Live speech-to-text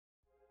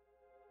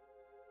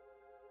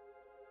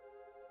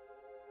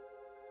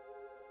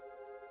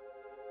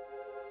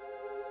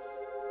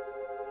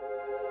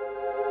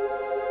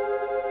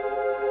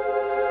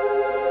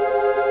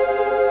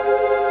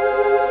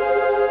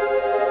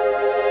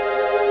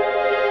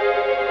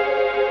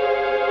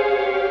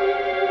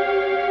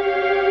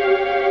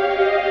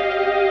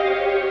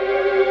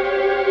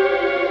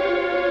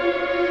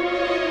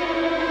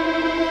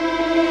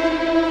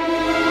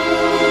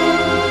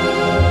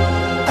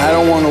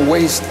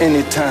waste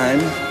any time,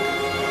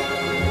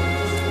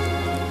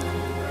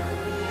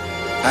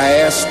 I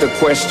asked the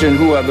question,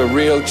 who are the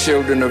real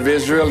children of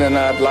Israel? And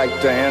I'd like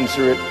to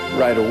answer it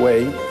right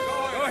away.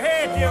 Go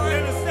ahead, Jim,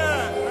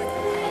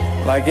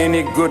 understand. Like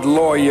any good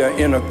lawyer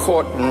in a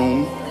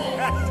courtroom,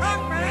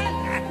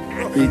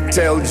 he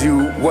tells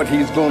you what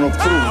he's going to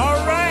prove.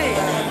 All right.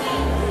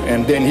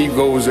 And then he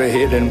goes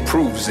ahead and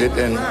proves it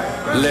and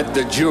let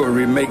the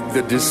jury make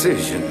the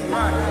decision.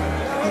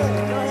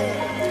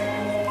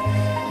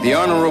 The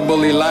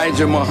Honorable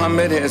Elijah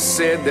Muhammad has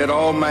said that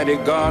Almighty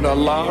God,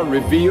 Allah,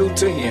 revealed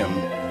to him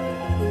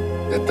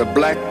that the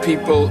black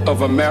people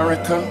of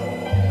America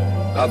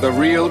are the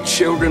real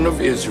children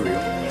of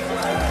Israel.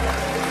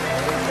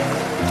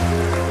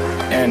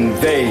 And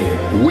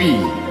we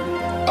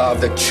are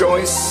the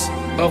choice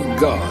of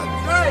God.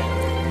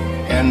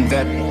 And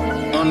that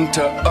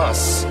unto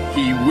us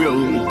he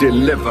will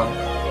deliver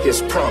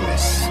his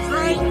promise.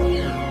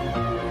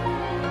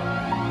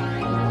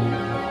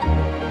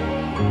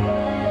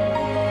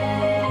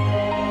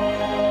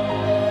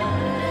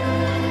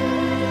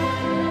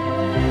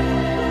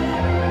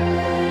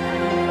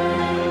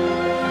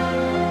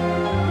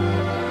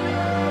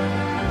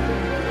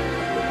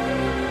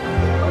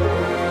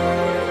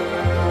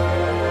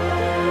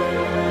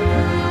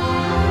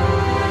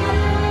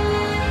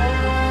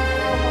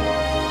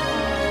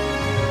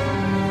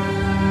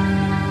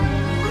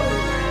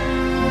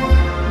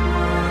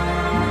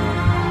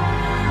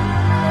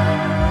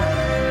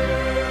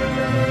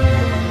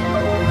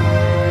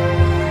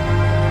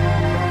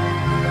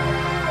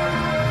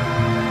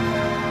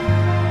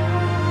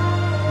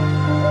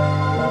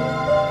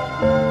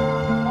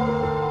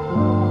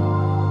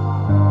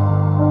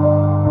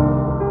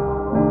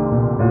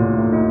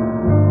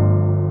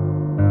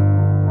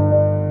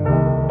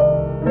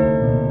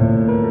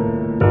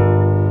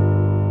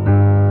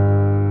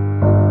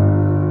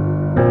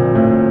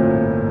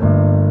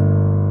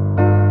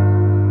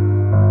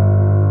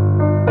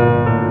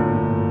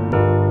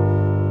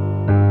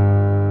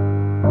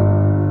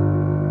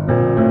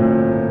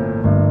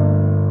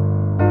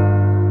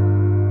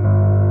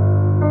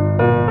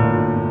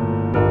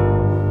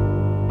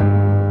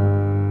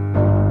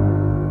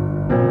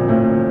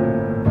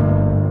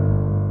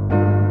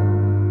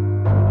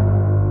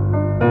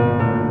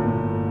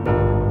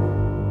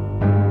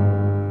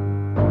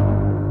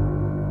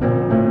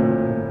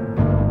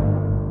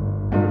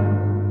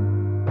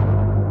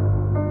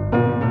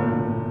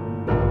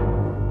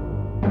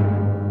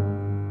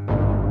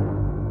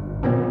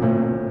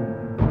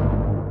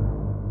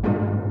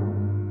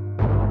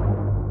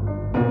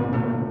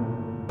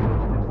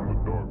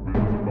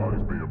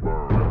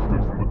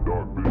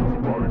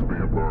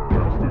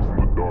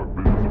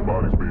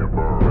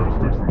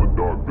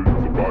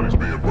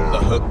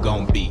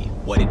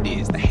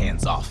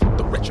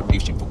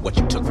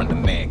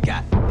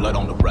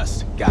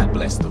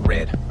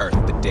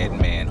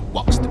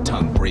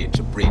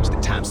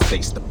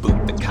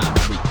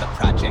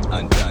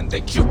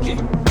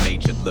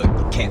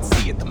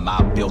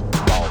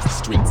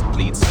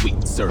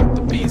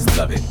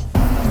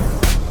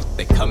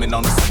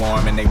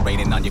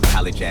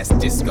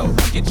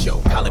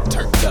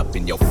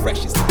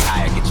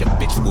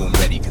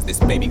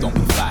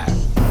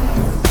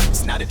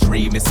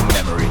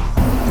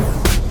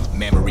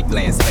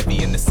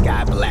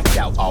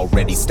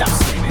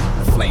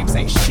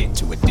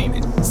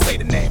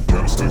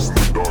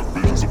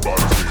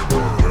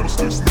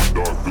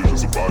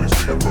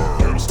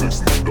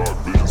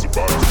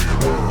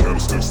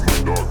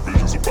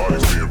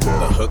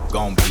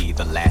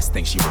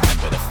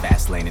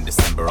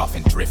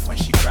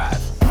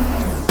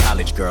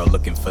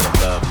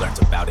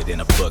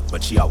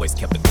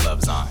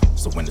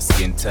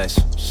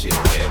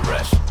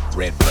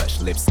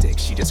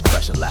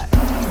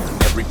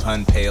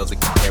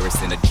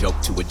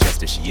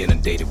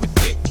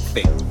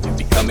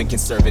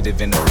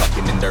 Conservative and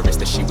fucking and nervous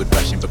that she would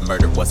rush him, but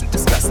murder wasn't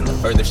discussing. The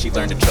further she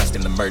learned to trust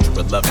him, the merger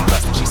of love and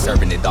lust, and she's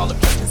serving it all up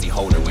just cause he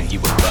hold her when he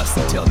was bust.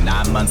 Until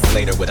 9 months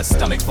later with a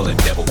stomach full of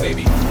devil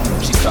baby,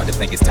 she started to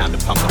think it's time to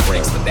pump the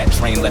brakes. But that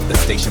train left the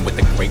station with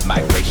the great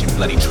migration,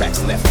 bloody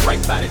tracks left right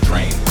by the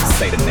drain.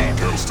 Say the name.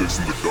 Candlesticks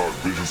in the dark,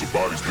 visions of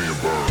bodies being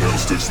burned.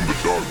 Candlesticks in the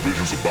dark,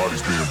 visions of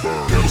bodies being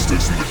burned.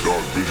 Candlesticks in the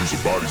dark, visions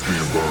of bodies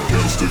being burned.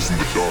 Candlesticks in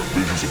the dark,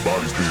 visions of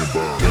bodies being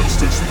burned.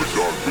 Candlesticks in the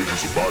dark,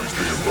 visions of bodies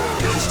being burned.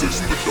 Candlesticks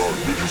in the dark,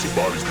 visions of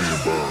bodies being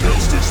burned.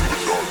 Candlesticks in the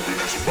dark,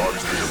 visions of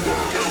bodies being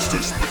burned.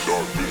 Candlesticks in the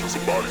dark, visions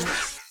of bodies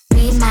being burned.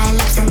 Read my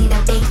lips, I need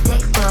a big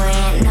dick boy.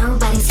 Ain't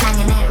nobody's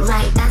hanging it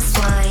right, that's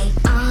why.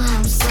 Oh,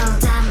 I'm so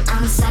damn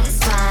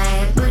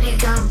unsatisfied. Booty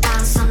go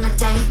bounce on the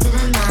day to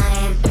the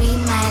night. Read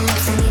my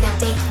lips, I need a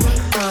big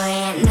dick boy.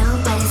 Ain't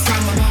nobody's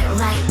hanging it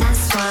right,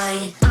 that's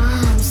why. Oh,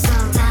 I'm so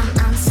damn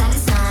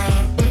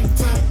unsatisfied. Big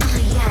dick, oh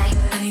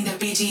yeah. I need a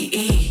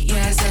BGE,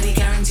 yeah, steady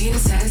guaranteed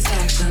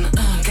satisfaction.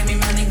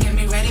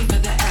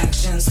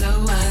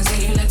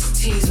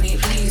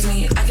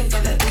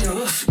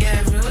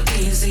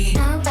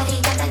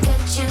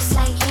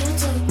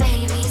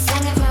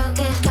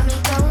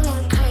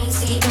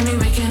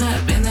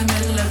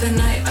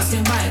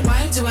 asking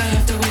why do I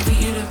have to wait for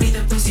you to be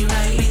the pussy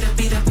right?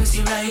 Be the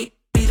pussy right.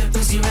 Be the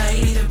pussy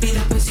right. Be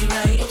the pussy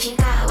right. If you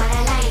got what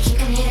I like, you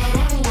can hit it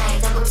every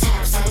night. Double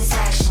tap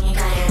satisfaction, you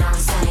got it on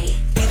site.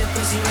 Be the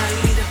pussy right.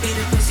 Be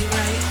the pussy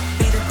right.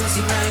 Be the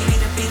pussy right. Be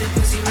the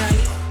pussy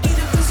right. Be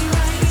the pussy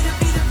right.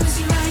 Be the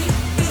pussy right.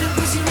 Be the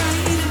pussy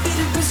right. Be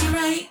the pussy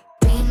right.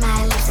 Read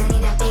my lips, I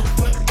need a big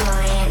dick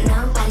boy. Ain't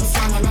nobody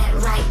slanging it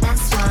right,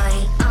 that's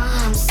why.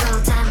 Oh, I'm so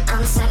damn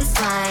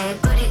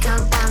unsatisfied. Booty go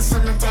bounce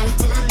from the day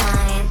to the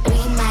night.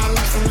 Read my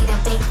lips, I need a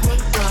big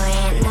dick boy.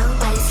 Ain't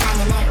nobody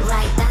slanging it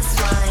right, that's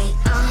why.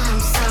 Oh, I'm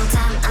so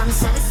damn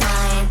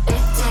unsatisfied.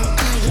 Big dick,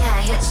 oh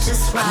yeah, it's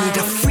just right. I need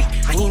a freak,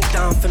 I ain't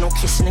down for no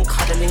kissing and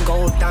cuddling.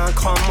 Go down,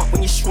 calm up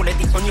when you swallow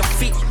it on your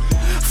feet.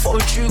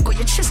 Fold you, got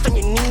your chest on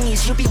your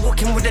knees. You'll be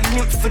walking with a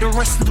limp for the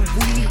rest of the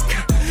week.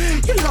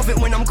 You love it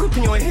when I'm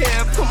gripping your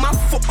hair. Put my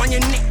foot on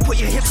your neck, put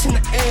your hips in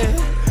the air.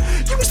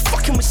 You was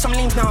fucking with some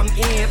lames, now I'm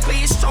here. But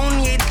it's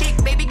only a dick,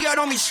 baby girl,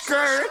 don't be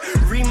scared.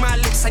 Read my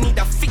lips, I need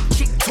a thick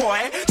chick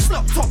toy.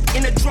 Slop top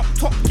in a drop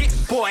top, get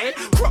boy.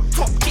 Crop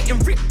top, getting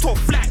ripped off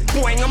flat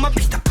boy. I'ma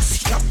beat the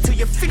pussy up till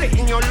you feel it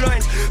in your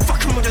loins.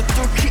 Fucking with a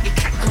through kitty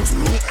cat goes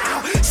me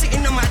out.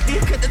 Sitting on my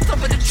dick at the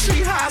top of the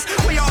treehouse.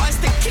 Where your eyes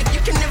they kick,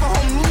 you can never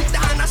hold me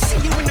down. I see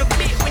you in a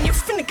bit when you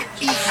finna get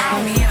eat out.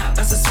 Hold me up,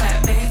 that's a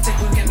sweat, big dick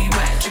will get me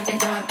wet. Drinking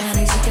dark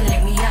bellies, you can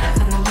let me out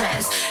from the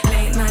rest.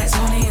 Late nights,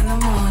 horny in the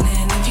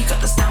morning. If you got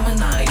the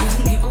stamina, you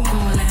can keep on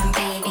calling.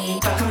 Baby,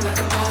 Fucking like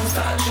a porn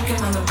star,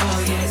 drinking on the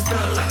ball, yeah, it's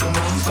built like a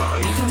porn star.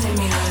 You can take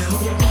me home.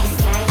 it's a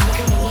beast, like you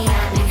can make me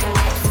out, nigga,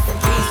 lips, it's a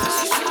beast.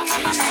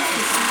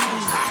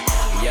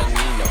 Young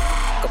Nino,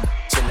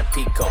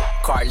 Pico,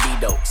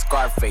 Carlito,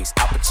 Scarface,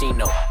 Al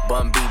Pacino,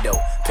 Bumbido,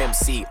 Pimp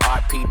C,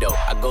 Arpedo.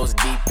 I goes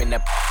deep in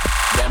that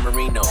Dan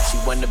Marino. She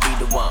wanna be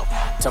the one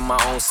to my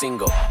own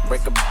single.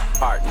 Break a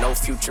heart, no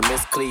future,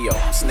 Miss Cleo.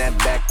 Snap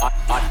back,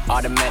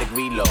 automatic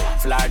reload.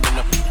 Flyer than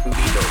a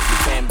Beetle, you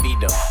can't beat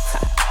them.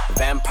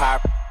 Vampire.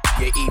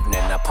 Your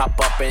evening, I pop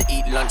up and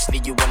eat lunch,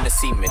 leave you on the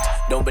cement.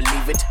 Don't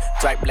believe it?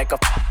 Dripe like a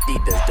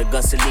Adidas, the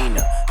gun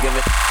Selena. Give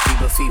it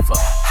fever.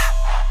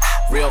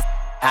 Real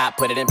hot,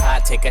 put it in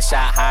pot, take a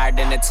shot higher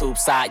than the tube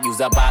side. Use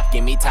a bop,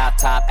 give me top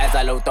as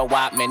I load the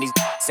wop. Man, these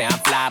say I'm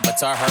fly, but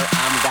to her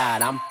I'm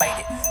God. I'm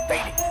faded,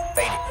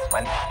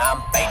 man,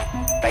 I'm faded,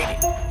 man, I'm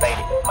faded,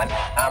 man,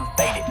 I'm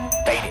faded,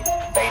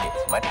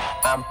 man,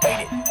 I'm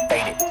faded,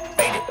 man,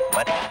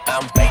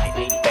 I'm faded,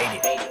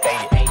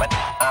 man,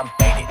 I'm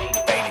faded,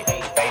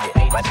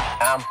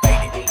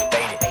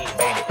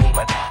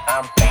 man,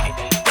 I'm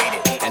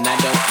faded, and I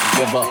don't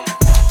give up.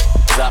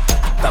 Up,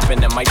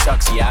 thumping in my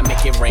chucks, yeah, I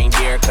make it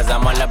reindeer, cause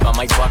I'm all about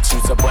my bucks.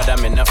 Used to put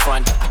them in the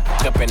front,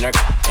 up in her,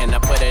 and I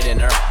put it in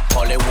her.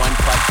 Call it one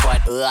putt.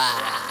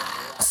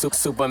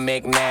 Super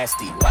make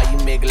nasty. Why you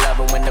make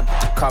loving when the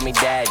call me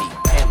daddy?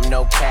 Pimp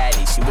no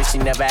caddy, she wish she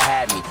never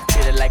had me.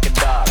 Treat her like a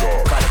dog,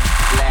 call it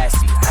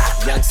Lassie.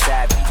 Young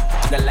savvy,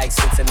 not like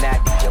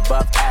Cincinnati,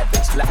 above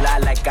average. Fly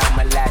like I'm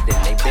Aladdin,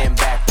 they been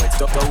backwards.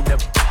 Don't go to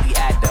the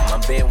Adam,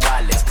 I'm Ben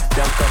Wallace.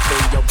 Dunk up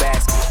in your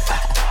basket.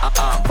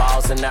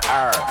 Balls in the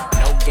air.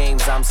 No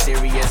games, I'm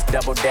serious,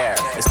 double dare.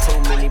 There's too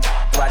many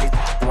bodies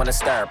wanna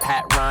stir.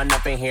 Pat run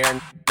up in here,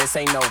 and this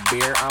ain't no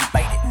beer. I'm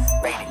faded,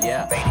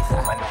 yeah.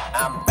 Man,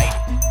 I'm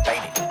faded,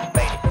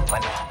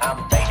 man,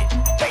 I'm faded,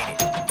 man,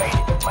 I'm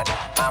faded, man,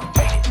 I'm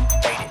faded,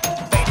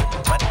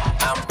 man,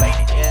 I'm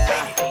faded,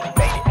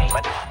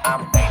 man,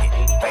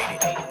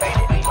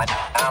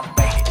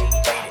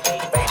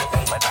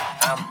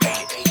 I'm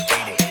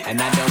faded, and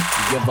I don't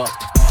give up.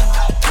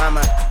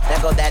 Mama, there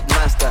go that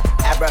monster.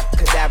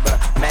 Abracadabra,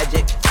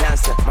 Magic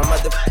Johnson. My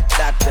mother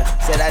doctor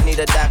said I need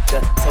a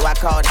doctor, so I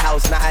called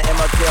house. Now I am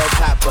a pill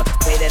popper.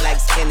 Paid it like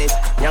skinnies.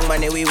 Young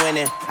money, we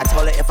winning. I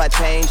told her if I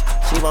change,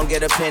 she won't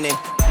get a penny.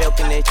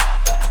 Milking it,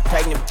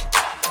 pregnant,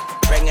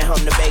 bringing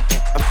home the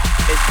bacon. I'm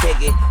this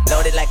piggy,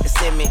 loaded like a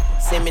semi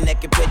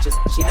naked pictures.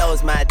 She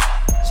knows my,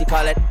 she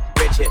call it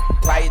Richard.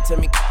 Prior to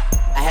me,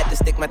 I had to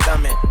stick my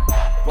thumb in.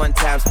 One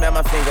time, smell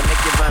my finger,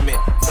 make you vomit.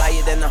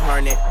 Flyer than the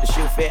hornet, the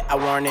shoe fit, I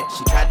worn it.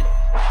 She tried to,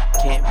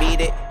 can't beat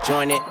it,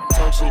 join it.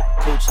 Tunchi,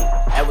 coochie,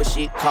 that what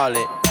she call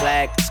it.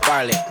 Flag,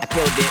 scarlet, I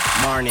killed it,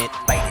 marn it.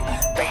 Faded,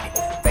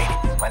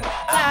 man,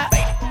 I'm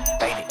faded,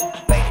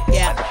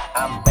 yeah. Man,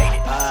 I'm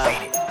faded,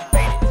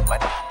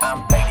 man,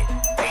 I'm faded,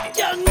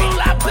 Young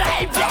Moolah,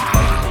 baby.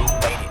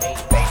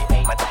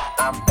 Man,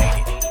 I'm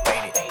faded,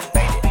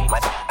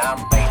 man, I'm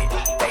faded,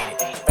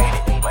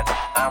 man,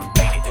 I'm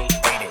faded,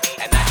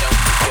 and I don't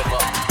give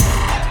up.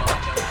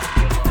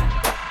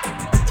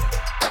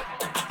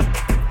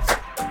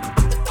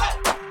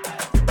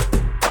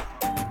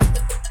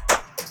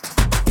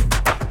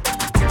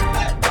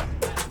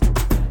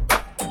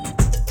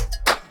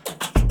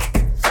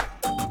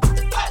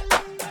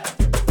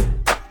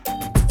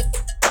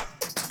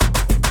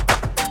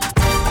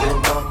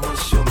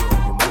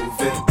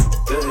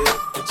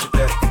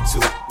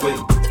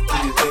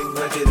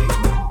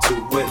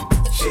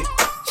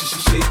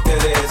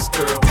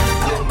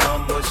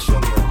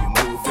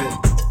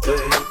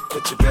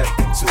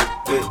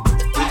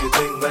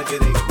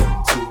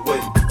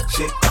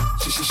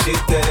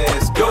 shake that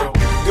ass. Go,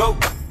 go,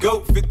 go,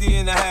 50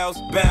 in the house,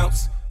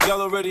 bounce.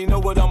 Y'all already know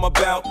what I'm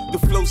about. The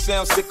flow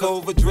sounds sicker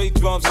over Dre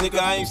drums, nigga.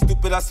 I ain't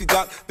stupid, I see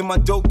Doc, then my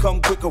dope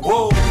come quicker.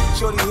 Whoa,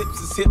 shorty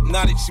hips is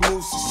hypnotic, she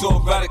moves, she's so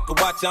erotic.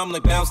 I watch her, I'm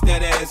like, bounce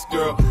that ass,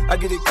 girl. I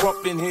get it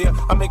crump in here,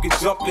 I make it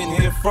jump in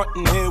here, front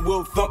in here,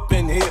 we'll thump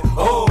in here.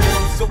 Oh,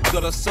 I'm so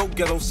gutter, so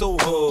ghetto, so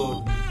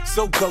hood.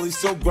 So gully,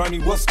 so grimy,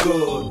 what's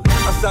good?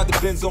 Outside the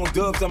Benz on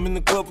dubs, I'm in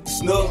the club with the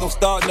snug. Don't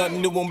start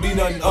nothing, it won't be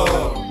nothing,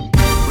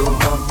 Little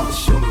mama,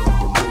 show me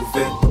how you move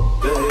it.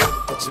 Go ahead,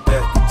 put your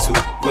back into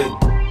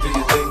it. Do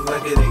your thing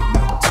like it ain't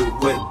nothing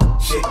to it.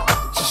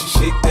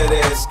 Shake that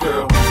ass,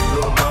 girl.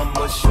 Little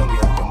mama, show me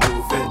how you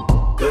move it.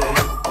 Go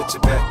ahead, put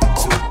your back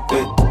into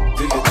it.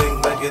 Do your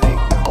thing like it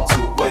ain't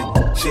nothing to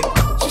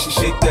it.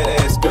 Shake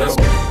that ass,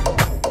 girl.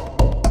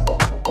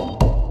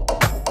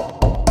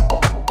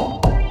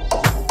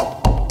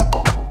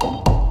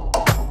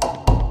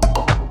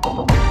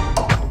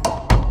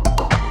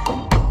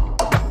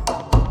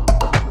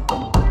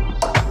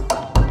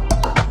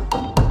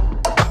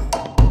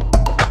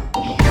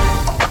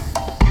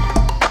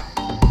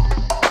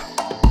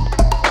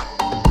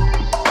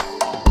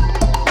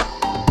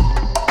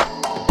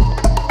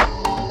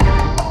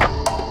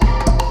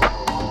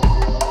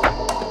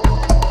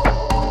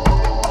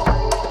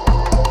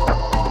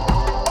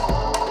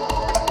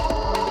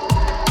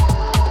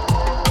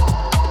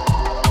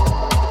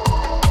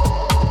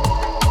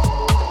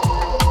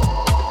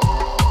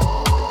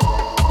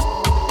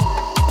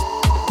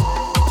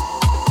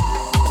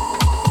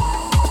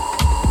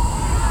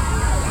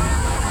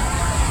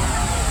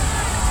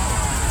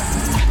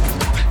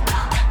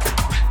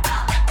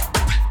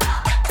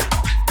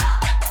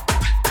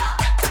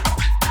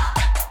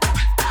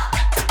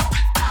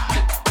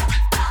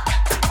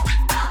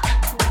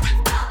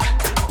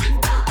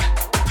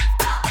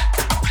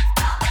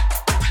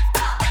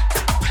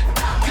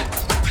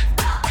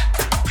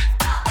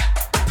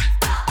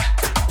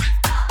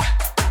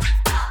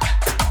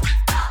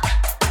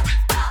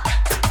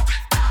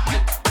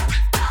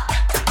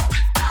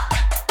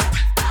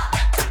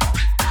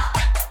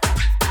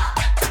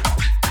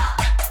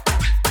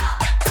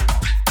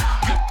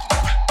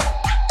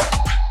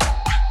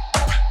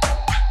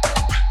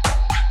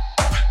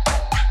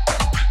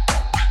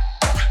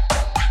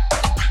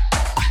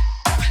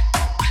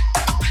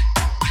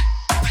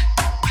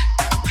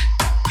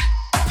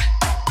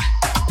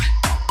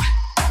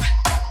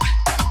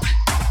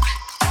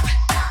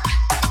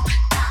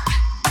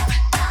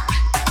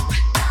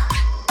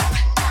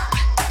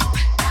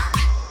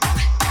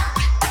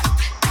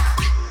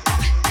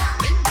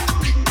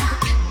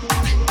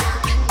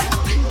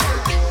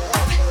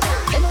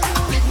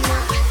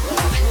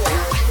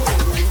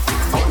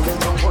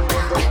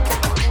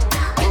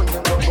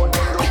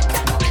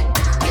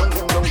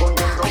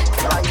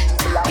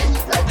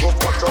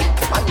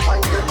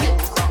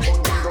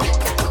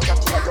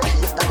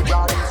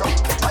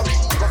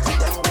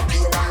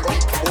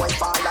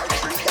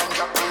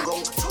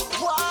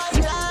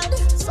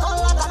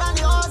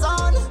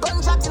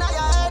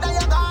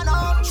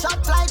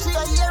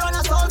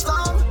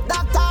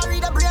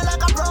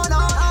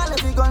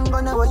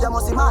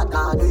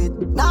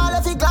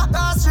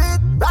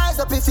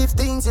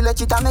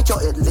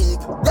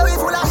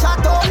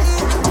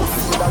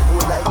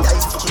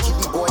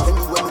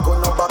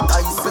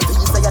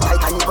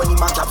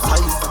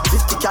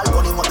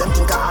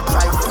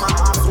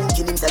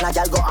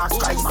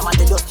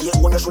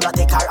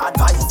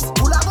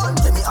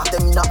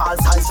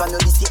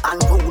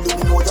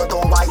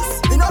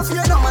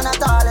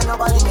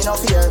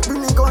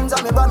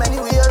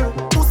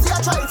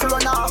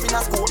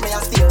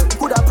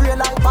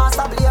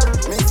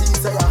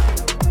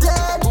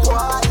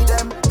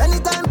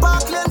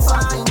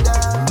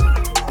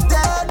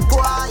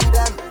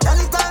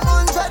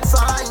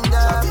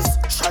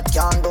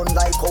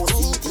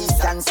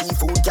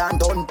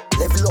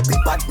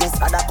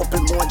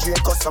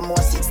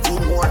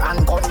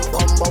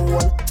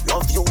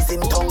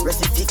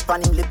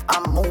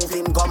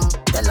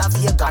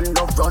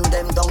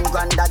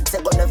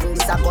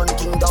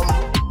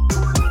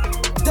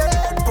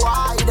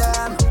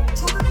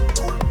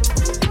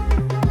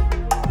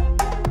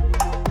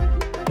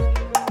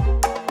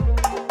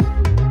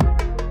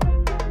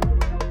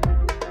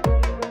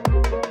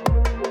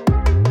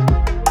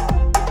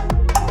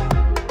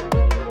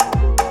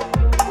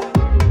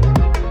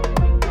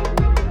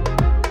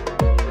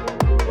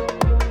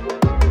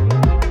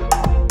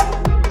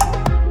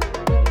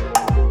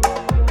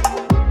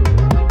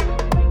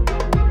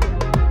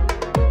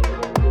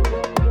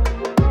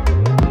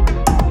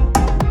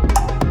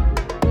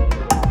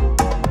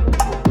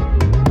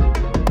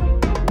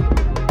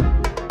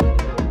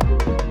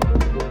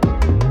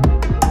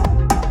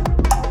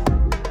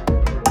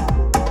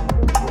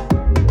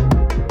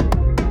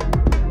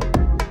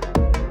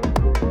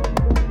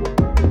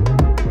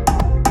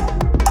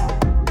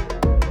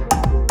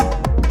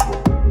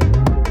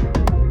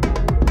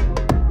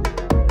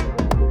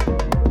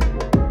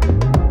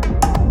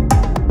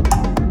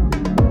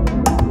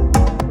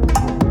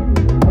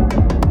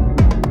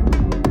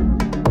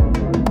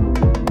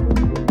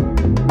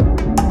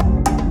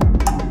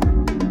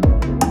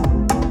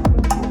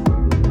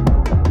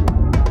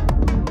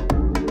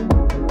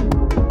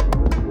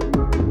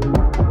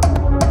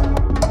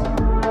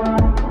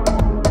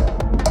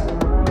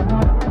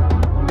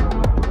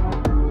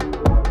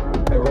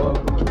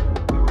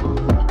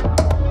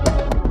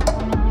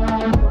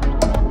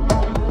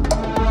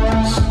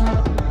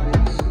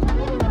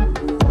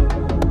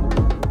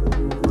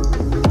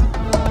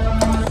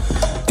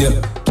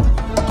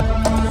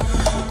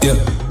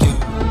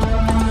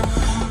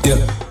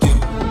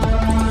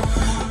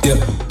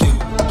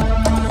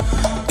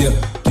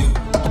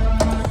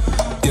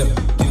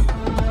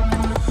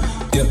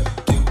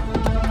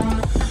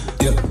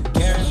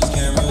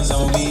 Cameras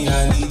on me,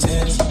 I need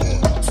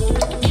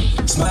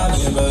tension.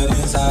 Smiling, but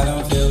inside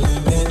I'm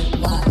feeling bent.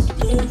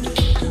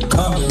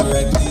 Come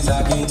direct, please,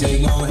 I can't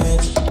take no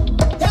hints.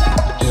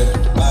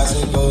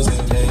 Bicycles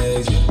and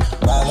pegs,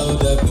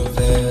 followed up the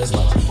fast.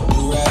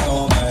 You rap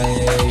on my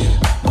head,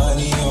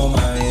 money on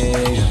my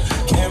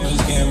head.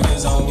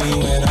 Cameras on me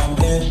when I'm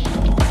bent.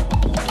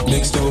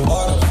 Next to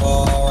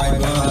waterfall, right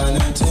behind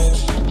the tent.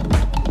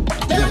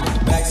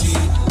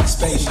 Backseat,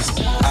 spacious.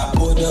 I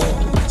pulled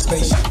up,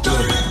 spacious.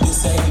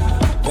 This ain't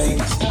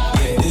Vegas.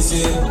 Yeah, this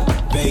is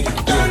Vegas.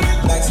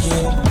 Black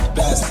skin,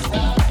 plastic.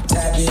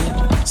 Tap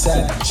it,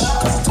 savage.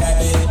 Cause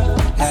tap it,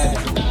 have it.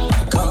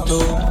 Come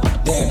through,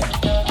 damn it.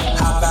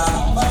 Hop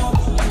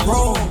out,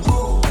 roll,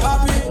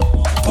 pop it,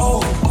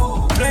 pole.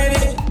 Play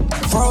it,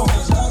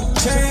 froze.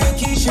 Chain,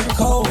 Keisha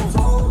Cole.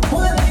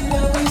 One thing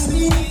that we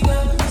sleep,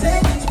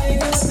 take it,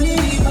 make us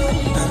sleep.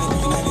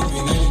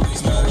 93,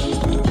 smile.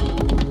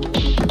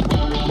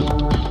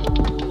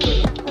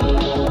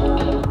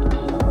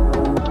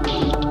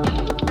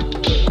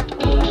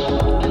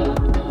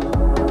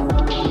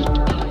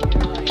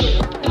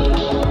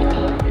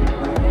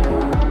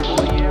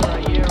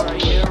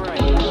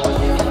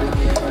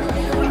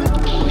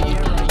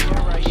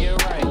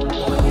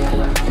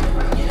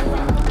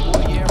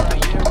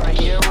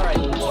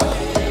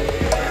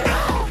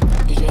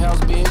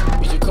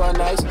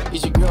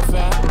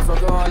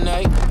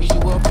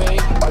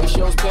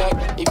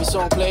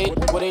 Song played,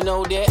 well they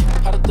know that.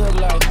 How to thug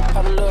life,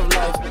 how to love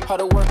life, how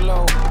to work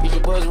low. Is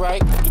your buzz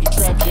right? Do the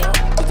trap jump?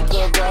 Is the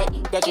plug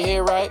right? Got your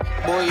hair right?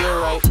 Boy,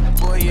 you're right.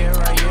 Boy, yeah,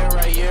 right, yeah,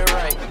 right, yeah,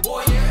 right.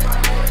 Boy, yeah,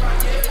 right, yeah,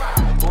 right, yeah,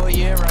 right. Boy,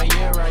 yeah, right,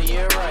 yeah, right,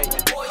 yeah, right.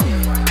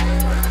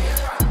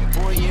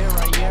 Boy, yeah,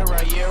 right, yeah,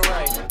 right, yeah,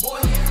 right.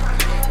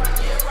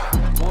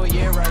 Boy,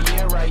 yeah, right,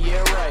 yeah, right,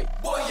 yeah, right.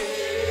 Boy,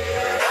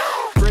 yeah.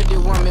 Pretty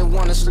woman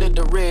wanna slit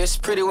the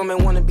wrist. Pretty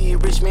woman wanna be a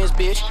rich man's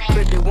bitch.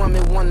 Pretty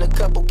woman want a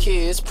couple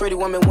kids. Pretty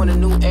woman want a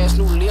new ass,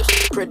 new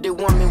lips. Pretty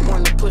woman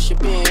wanna push your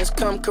bins.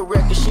 Come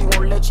correct and she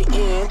won't let you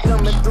in.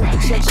 Thumbing through the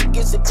check, she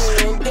gets it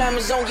in.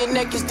 Diamonds on your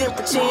neck is then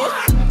pretend.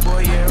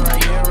 Boy, yeah,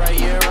 right, yeah, right,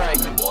 yeah, right.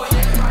 Boy,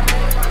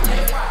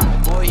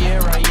 yeah,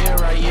 right, yeah,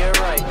 right, yeah,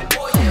 right.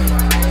 Boy, yeah,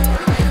 right, yeah,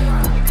 right, yeah,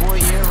 right. Boy,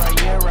 yeah, right,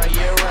 yeah, right,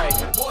 yeah, right.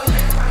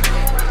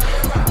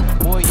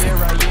 Boy, yeah,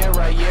 right, yeah,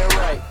 right, yeah,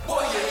 right.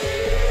 Boy, yeah.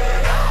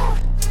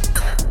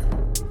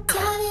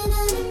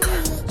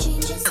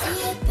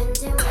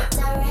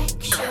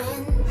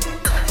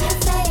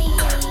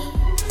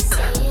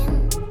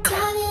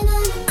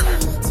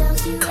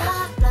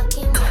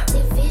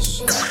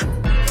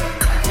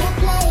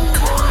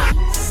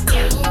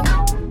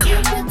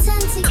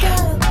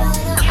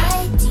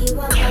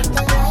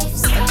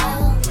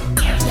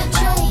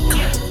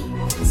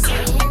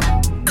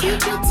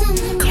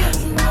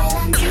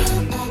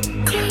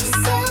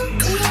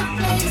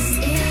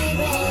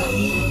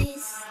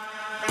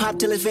 Pop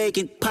till it's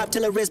vacant, pop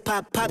till her wrist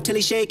pop, pop till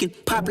he's shaking.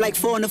 Pop like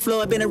 4 on the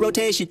floor, been in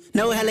rotation,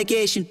 no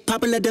allegation.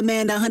 Popular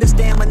demand, I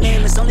understand my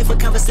name, it's only for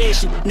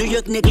conversation. New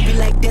York nigga be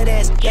like dead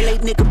ass, LA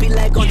nigga be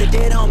like on the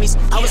dead homies.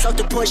 I was off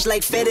the porch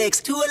like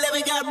FedEx,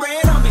 211 got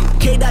bread on me.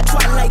 K-Dot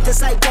Twilight, the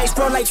zeitgeist,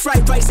 bro like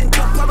fried rice and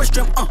pimp, power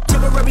shrimp,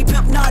 temporary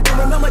pimp, nah, I don't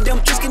remember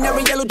them. Just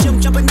canary yellow gym,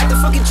 jumping out the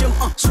fucking gym,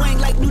 swing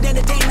like new day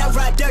to day, not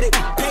ride dirty.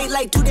 Paid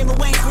like 2 Damon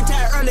Wayans,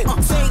 retire early,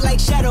 fade like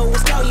shadow, a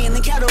stallion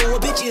and cattle, a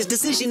bitch's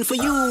decision for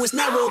you, it's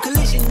narrow,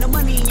 collision, the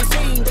money and your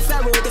fame, the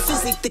pharaoh, the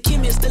physic, the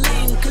chemist, the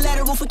lane,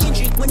 collateral for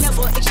Kendrick,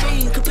 whenever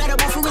exchange,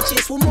 compatible for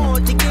riches, with more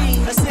to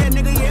gain. I said,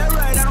 nigga, yeah,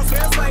 right, I don't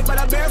fair fight, but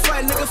I bear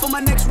fight, looking for my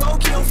next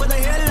roadkill, for the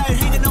headlight,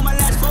 hanging on my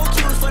last 4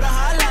 kills, for the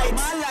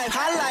highlights,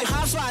 high life,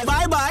 high five,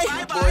 bye-bye.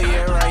 Boy,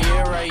 yeah, right,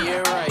 yeah, right,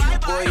 yeah, right.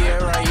 Boy, yeah,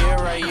 right, yeah,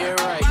 right, yeah,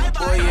 right.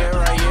 Boy, yeah,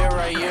 right, yeah,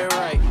 right, yeah,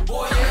 right.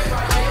 Boy, yeah,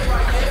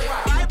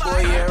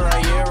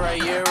 right, yeah,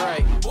 right, yeah,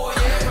 right. Boy, yeah, right, yeah, right, yeah, right.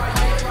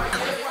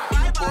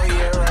 Boy,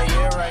 yeah, right,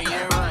 yeah, right,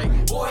 yeah, right. Boy, yeah, right, yeah, right, yeah, right.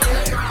 Boy, yeah,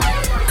 right, yeah,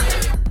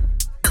 right,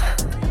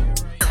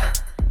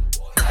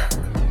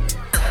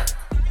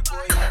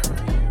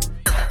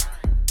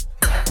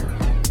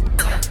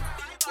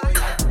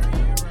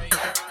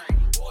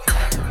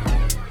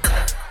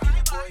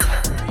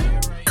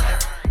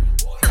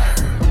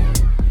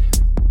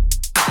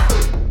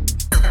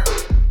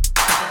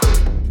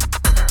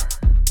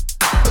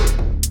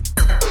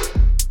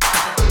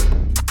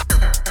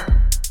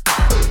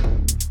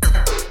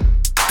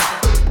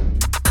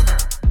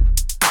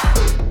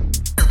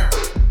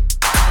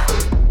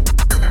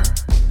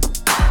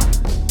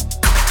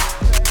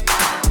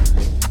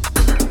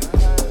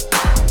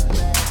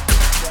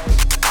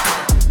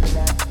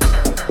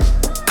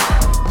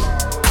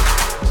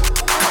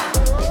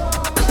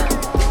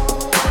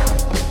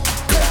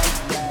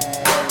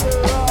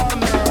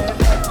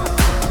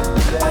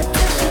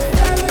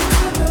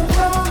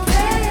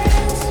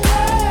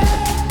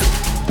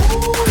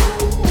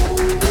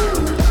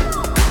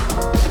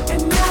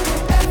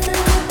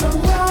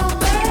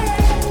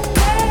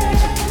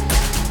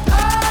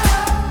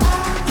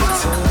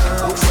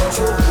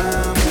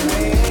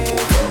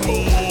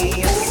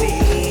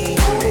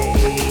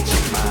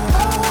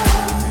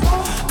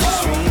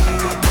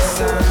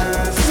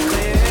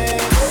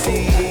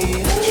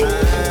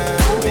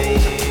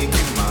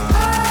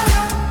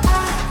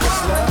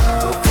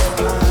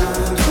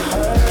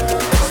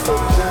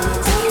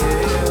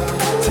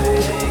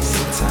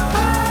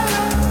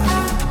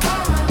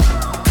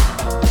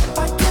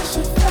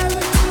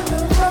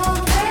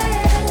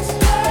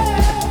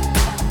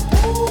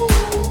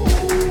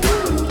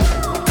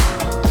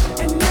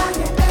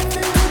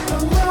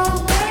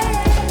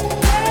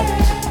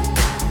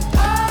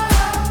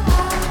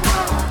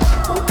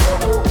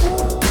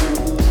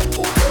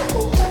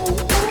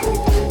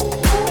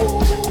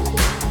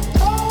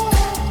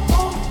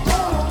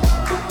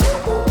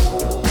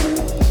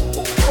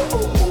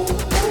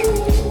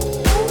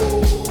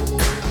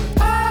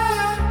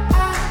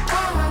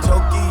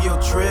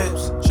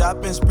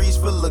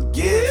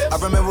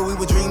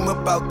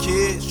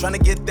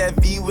 tryna get that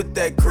V with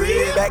that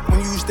crib. Back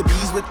when you used to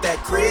bees with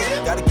that crib.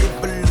 Gotta give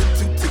a little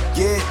to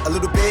get a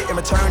little bit in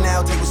return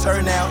now. Take what's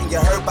her now, and you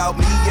heard about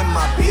me and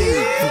my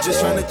bid. I'm just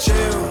tryna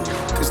chill,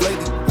 cause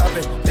lately I've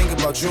been thinking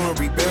about you and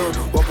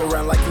rebuilding. Walk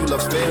around like you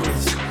love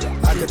feelings.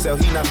 I can tell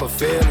he not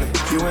fulfilling.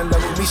 You in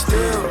love with me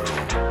still.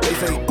 They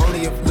say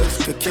only if looks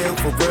could kill.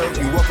 For real,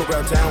 you walk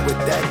around town with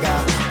that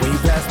guy. When you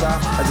pass by,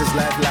 I just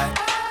laugh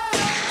like.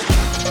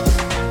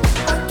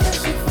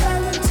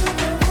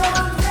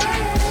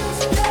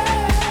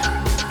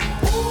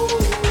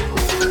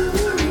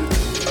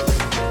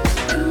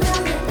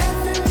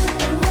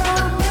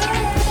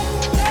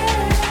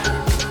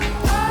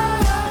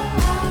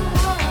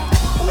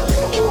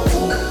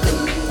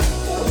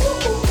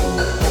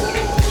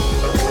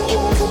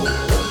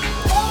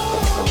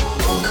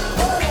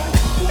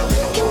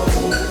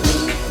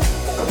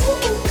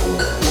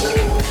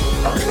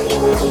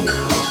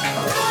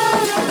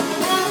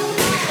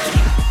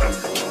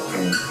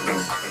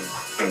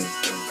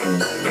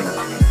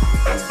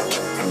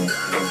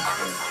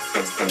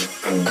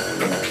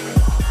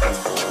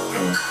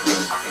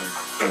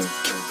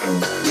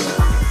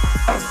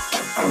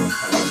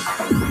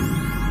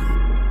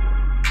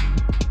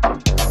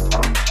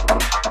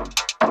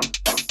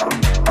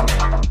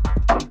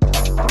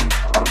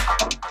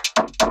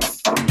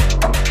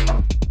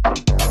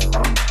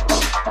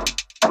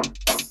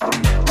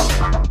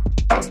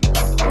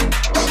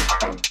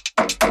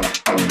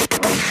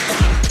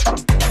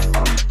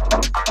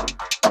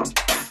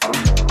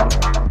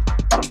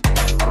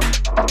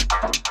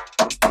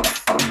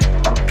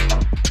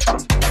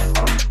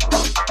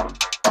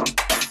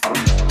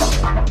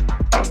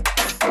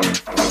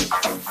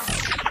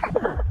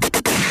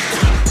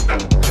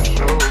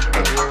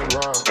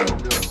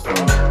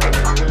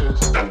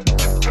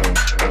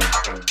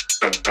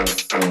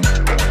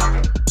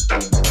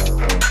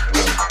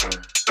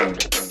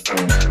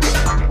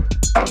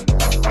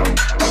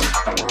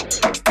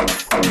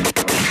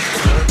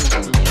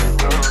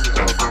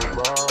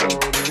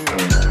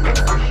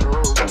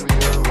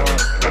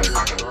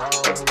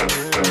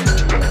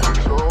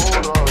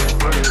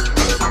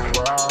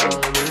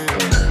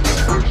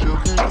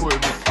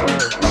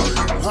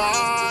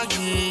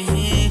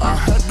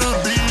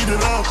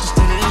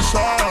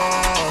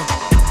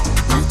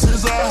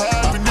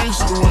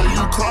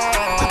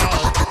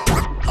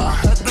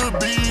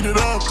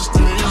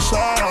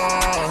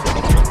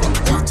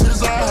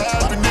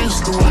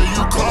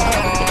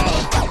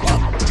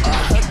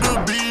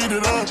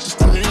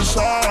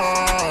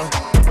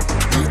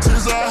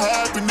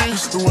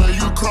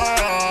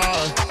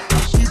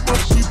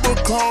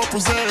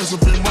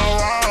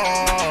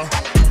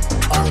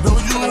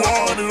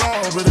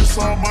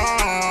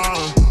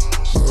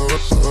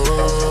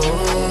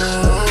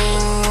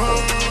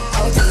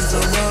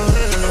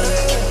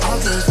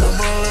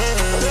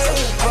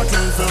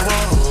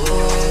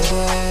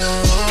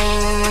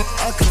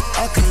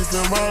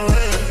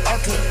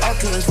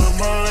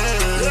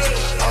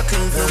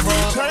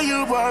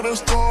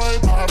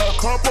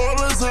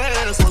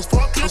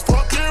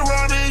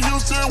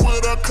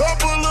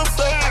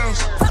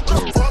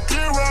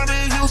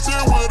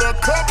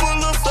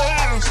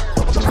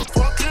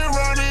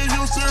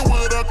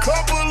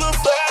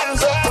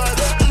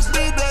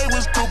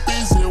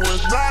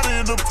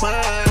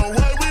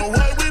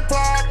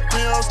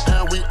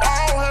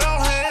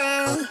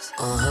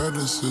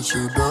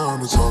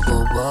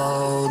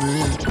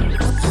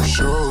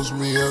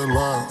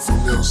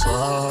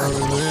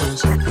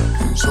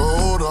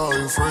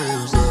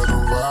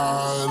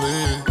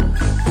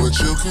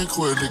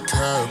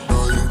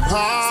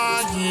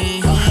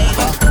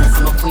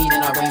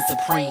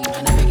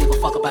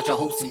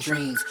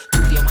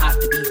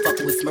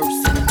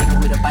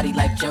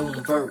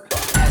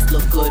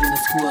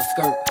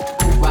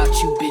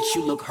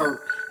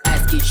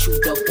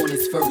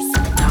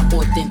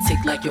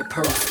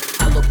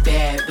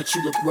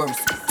 You look worse.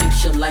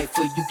 Fix your life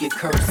or you get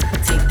cursed.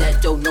 Take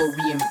that dough, no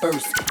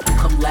reimburse. You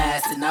come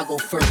last and I go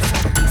first.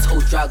 These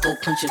hoes dry, go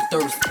quench your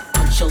thirst.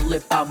 Punch your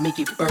lip, I'll make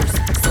it burst.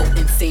 So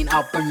insane,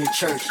 I'll burn your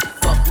church.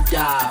 Fuck who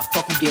die,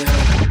 fuck who get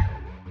hurt.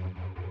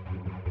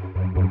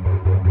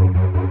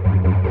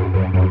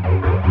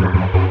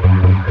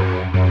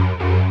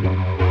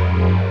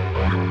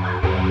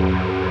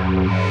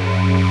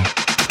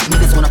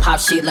 Pop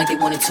shit like they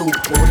wanted to,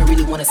 but what I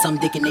really wanted some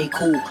dick and they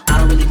cool. I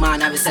don't really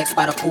mind having sex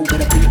by the pool,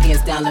 better put your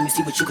pants down, let me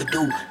see what you could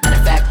do. Matter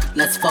of fact,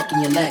 let's fuck in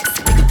your legs.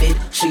 Make a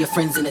vid, show your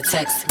friends in a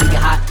text. Make it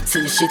hot,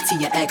 send your shit to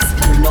your ex.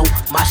 You know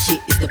my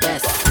shit is the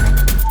best.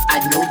 I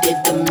know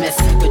they're the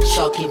messy, but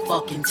y'all can't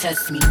fucking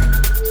test me.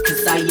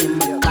 Cause I am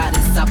a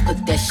goddess, I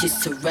put that shit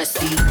to rest.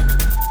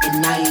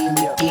 And I ain't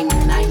a game,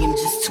 and I am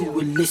just too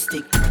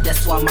realistic.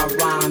 That's why my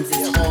rhymes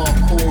is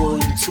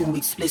hardcore and too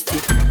explicit.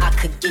 I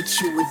could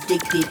get you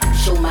addicted,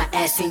 show my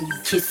ass and you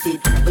kiss it,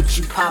 but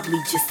you probably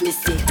just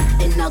miss it,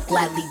 and I'll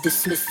gladly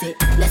dismiss it.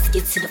 Let's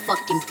get to the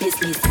fucking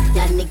business.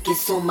 Y'all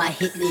niggas on my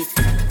hit list.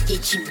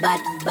 Get you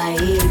body by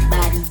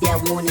everybody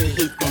that wanna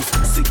hit this.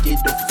 So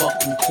get the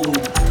fucking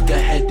clue. Go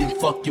ahead and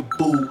fuck your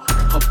boo.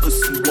 Her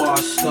pussy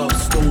washed up,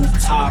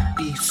 stove top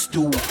beef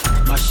stew.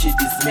 My shit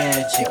is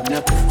magic,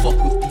 never fuck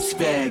with these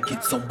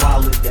faggots. I'm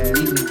wilder than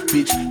any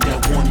bitch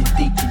that want it,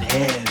 they can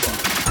have it.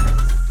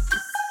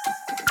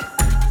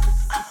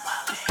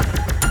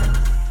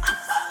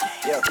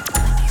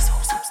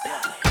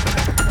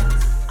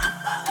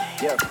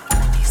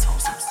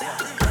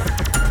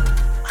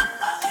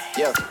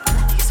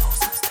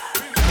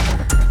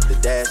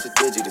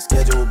 The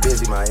schedule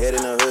busy, my head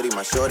in a hoodie,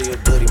 my shorty a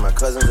goodie, my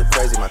cousins are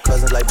crazy, my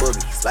cousins like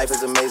boogie. Life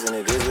is amazing,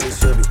 it is what it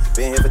should be.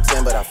 Been here for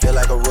 10, but I feel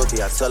like a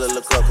rookie. I tell her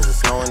look up, cause it's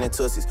snowing in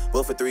Tootsies.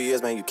 But for 3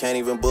 years, man, you can't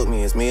even book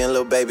me. It's me and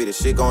Lil Baby,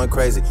 this shit going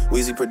crazy.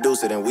 Weezy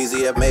produced it, and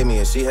Weezy have made me,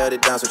 and she held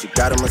it down, so she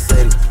got a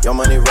Mercedes. Your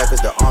Money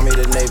Records, the Army,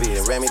 the Navy.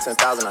 It ran me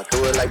 10,000, I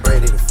threw it like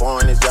Brady. The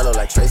foreign is yellow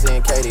like Tracy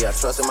and Katie. I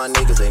trusted my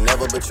niggas, they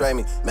never betray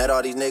me. Met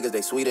all these niggas,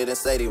 they sweeter than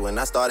Sadie. When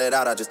I started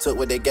out, I just took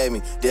what they gave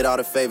me. Did all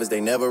the favors,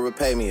 they never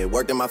repay me. It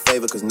worked in my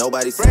favor, cause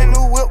nobody said brand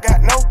new whip,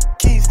 got no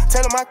keys.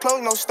 Tell her my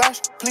clothes, no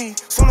starch, please.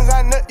 Soon as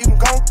I nut, you can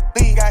go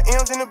leave. Got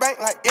M's in the bank,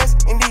 like yes,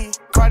 indeed.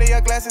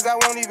 Cartier glasses, I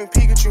won't even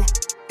peek at you.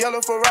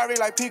 Yellow Ferrari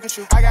like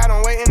Pikachu. I got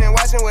him waiting and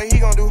watching what he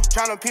gon' do.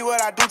 Tryna pee what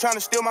I do,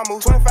 tryna steal my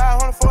moves.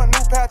 2,500 for a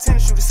new pair of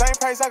tennis shoes. The same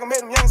price I can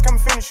make them youngins come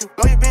and finish you.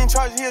 Lawyer being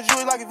charged here,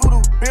 jewelry like a voodoo.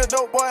 Real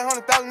dope boy,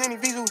 100,000 in the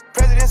Vizu.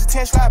 President's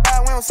attention, slide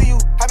by, we don't see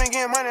you. I been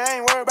getting money, I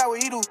ain't worried about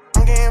what he do.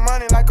 I'm getting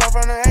money like I'm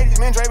from the 80s.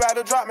 Man, Dre about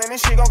to drop, man, this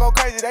shit gon' go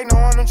crazy. They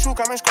know I'm the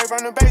truth, coming straight from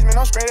the basement.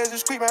 I'm straight as a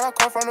street, man, I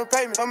come from the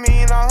pavement. A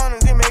million all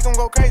hundreds, it make them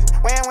go crazy.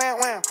 Wham, wham,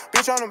 wham,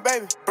 bitch on the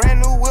baby. Brand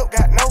new whip,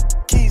 got no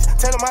keys.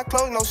 Tell her my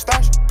clothes, no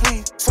starch,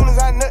 please. Soon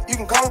as I nut, you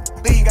can come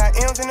leave. Got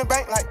M's in the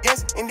bank, like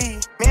yes,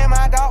 indeed. Me and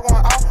my dog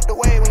going off the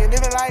way. When you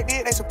living like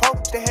this, they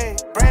supposed to hate.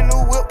 Brand new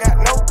whip, got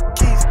no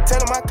keys. Tell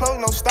her my clothes,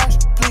 no starch,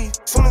 please.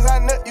 Soon as I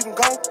nut, you can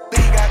go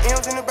leave. Got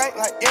M's in the bank,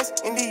 like yes,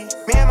 indeed.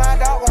 Me and my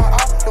dog going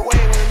off the way.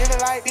 When you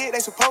living like this, they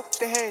supposed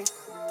to hate.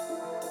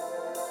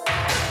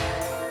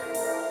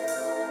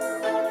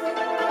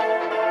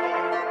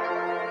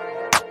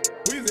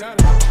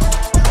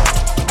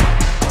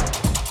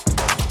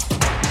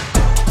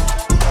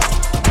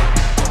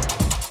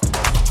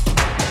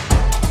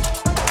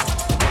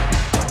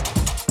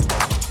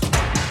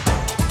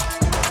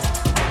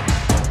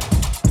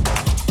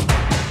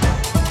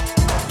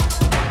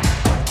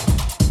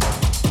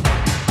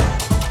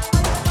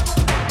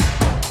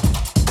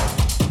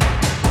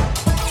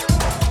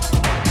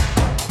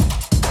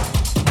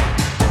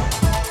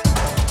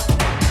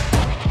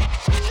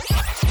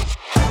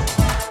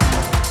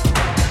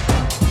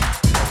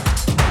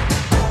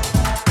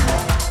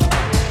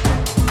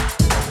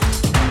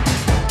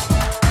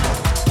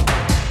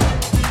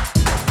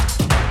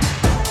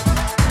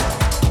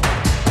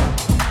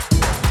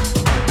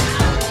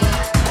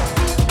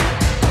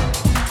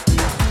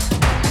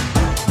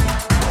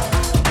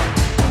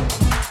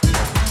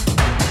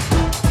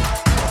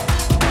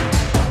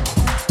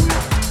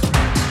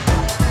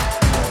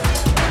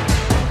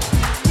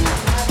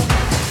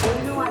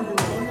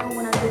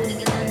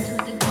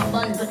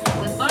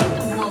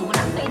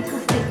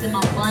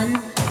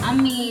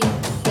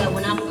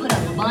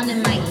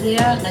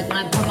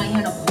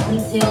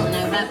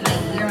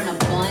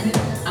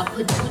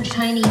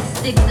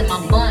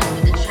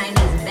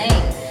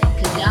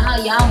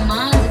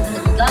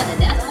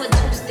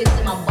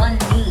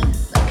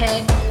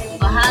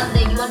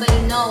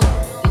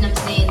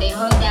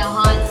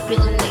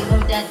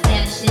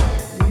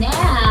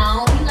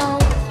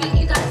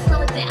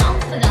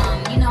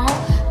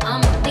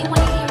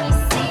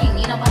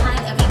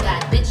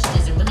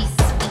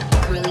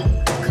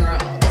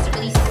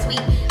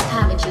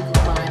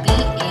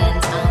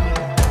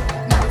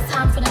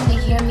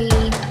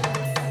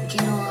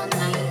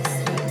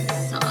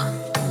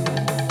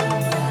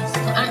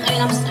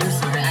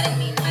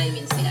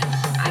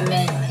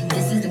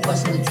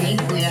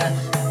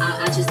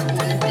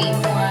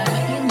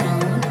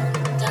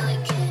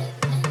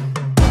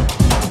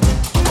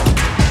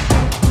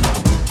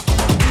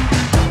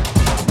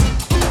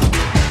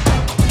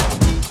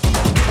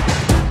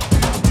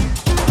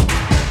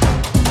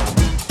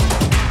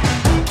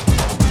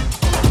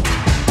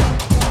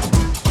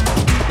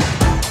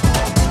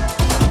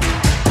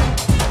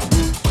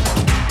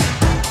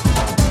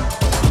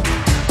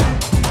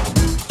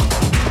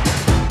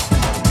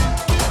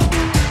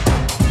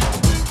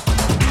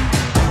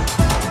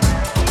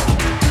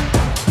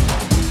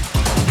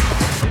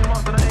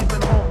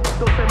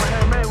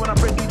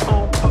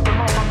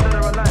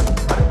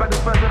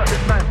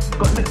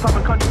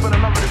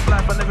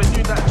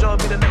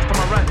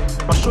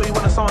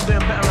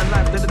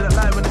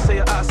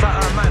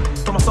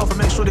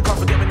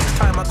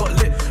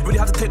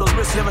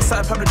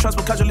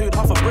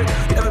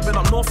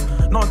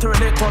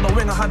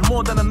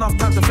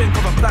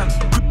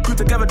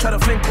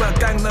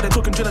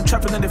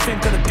 Trapping and they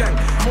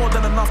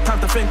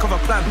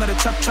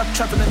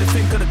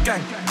think of the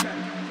gang.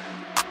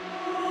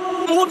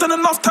 More than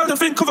enough time to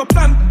think of a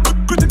plan.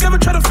 Group together,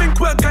 try to think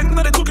we're a gang.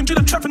 Now they talking to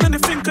them trapping and they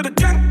think of the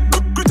gang.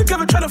 Group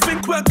together, try to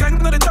think we're a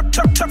gang. Now they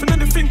trapping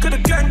and they think of the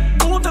gang.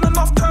 More than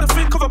enough time to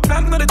think of a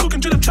plan. Now they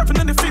talking to them trapping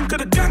and they think of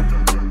the gang.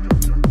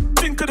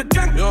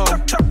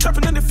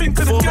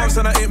 months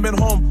and I ain't been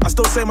home. I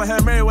still say my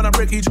hair Mary when I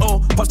break each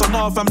O. Pops don't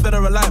know if I'm dead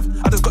or alive.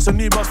 I just got some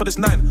new bars for this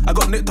 9. I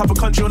got nicked up a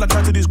country when I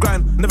tried to do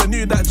grind. Never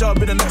knew that job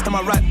be the next time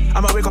I write. I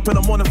might wake up in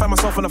the morning, find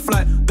myself on a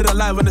flight. Didn't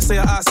lie when they say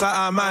I outside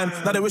our mind.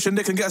 Now they wishing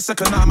they can get a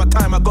second out of my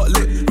time. I got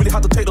lit, really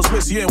had to take those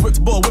whips. You ain't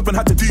whipped ball, whip and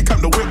had to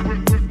decamp the whip.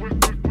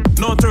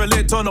 No one to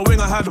relate on the wing.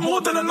 I had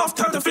more than enough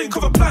time to think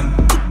of a plan.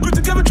 Group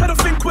together, try to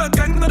think we're a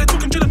gang. Now they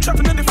talking to the trap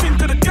and then they think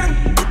to the gang.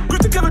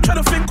 Group together, try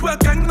to think we're a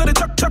gang. Now they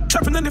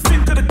trap and then they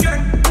think to the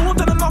gang. More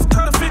than enough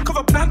time to think of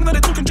a plan. Now they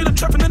talking to the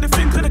trap and then they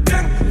think to the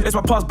gang. It's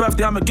my past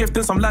birthday, I'm a gift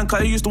in some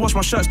Lanka. He used to wash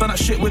my shirts, done that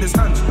shit with his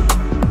hands.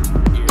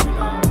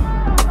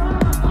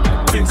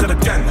 Think to the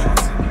gang.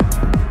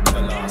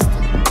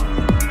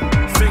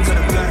 Think to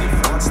the gang.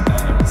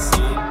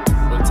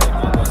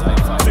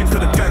 Think to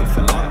the gang.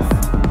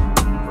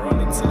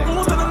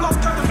 More than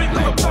enough time to think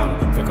of a plan.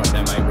 Pick up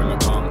them mic when I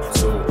come.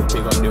 So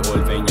pick up the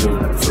whole venue.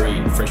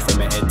 3, fresh from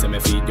my head to my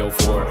feet, yo.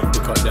 4,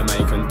 pick up the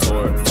mic and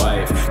tour.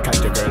 5, catch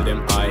the girl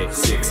them eye.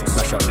 6,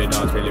 smash up the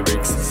dance with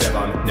lyrics.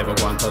 7, never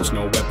go and touch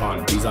no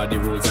weapon. These are the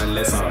rules and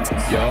lessons.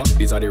 Yo,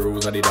 these are the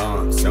rules of the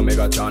dance. Now make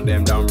a chant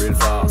them down real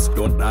fast.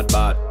 Don't act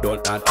bad,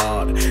 don't act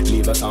hard.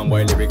 Leave a sound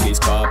boy lyrically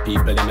scarred.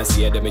 People them a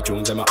see them me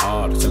tunes them a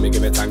hard. So me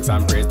give me thanks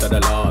and praise to the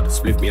Lord.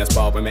 Split me a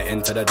spot when me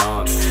enter the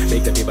dance.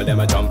 Make the people them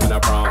a jump and a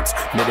prance.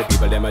 Make the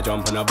people them a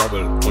jump and a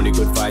bubble. Only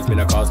good vibes me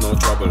no cause no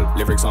trouble.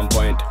 Lyrics on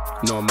point,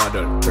 no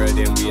model. Girl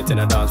them wait in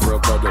a dance for a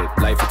cuddle.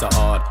 Life is a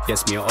hard,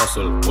 yes me a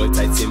hustle. Hold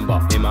tight Simba,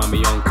 him and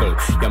me uncle.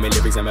 Yeah me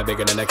lyrics them a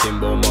bigger than a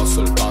Kimbo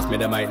muscle. Pass me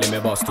the mic, let me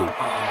bust too. 1,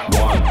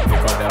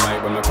 pick up the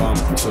mic when I come.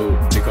 2,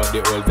 pick up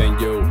the whole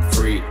venue.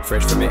 3,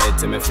 fresh from my head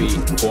to my feet.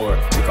 4,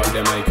 pick up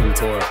the mic and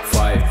tour.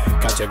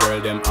 5, catch a girl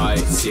them eye.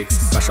 6,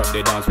 smash up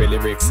the dance with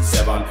lyrics.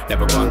 7,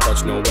 never go and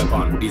touch no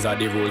weapon. These are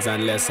the rules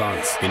and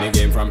lessons. In the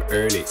game from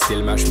early,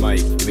 still mash mic.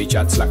 If you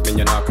chat slack then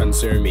you're not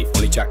concern me.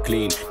 Only chat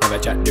clean, never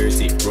chat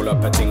dirty. Roll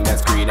up a thing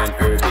that's green and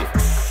herby.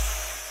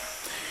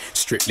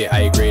 Strictly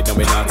high grade, no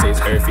we not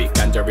taste earthy.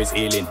 Ganja is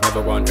healing,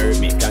 never want hurt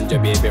me.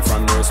 Ganja baby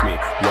from nurse me.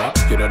 What?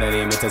 You know the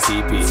name it's a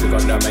CP. We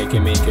got the mic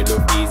and make it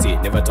look easy.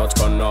 Never touch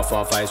gun off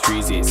 5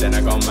 streezy. Send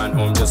a gun man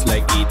home just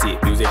like E.T.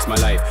 Music's my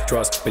life,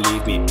 trust,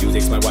 believe me.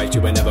 Music's my wife,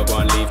 you will never go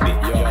and leave me.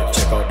 Yo,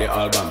 check out the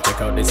album, check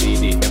out the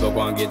CD. Never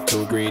go and get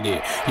too greedy.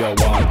 Yo, 1,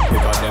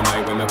 pick up the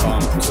mic when me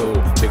come.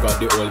 2, pick up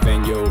the whole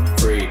venue.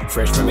 3,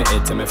 fresh from my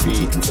head to my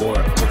feet. 4,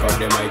 pick up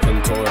the mic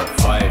and tour.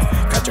 5,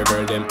 catch a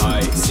girl them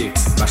eye.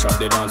 6, smash up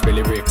the dance with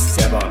lyrics.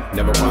 7,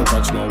 never want to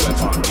touch no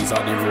weapon. These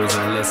are the rules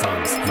and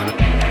lessons.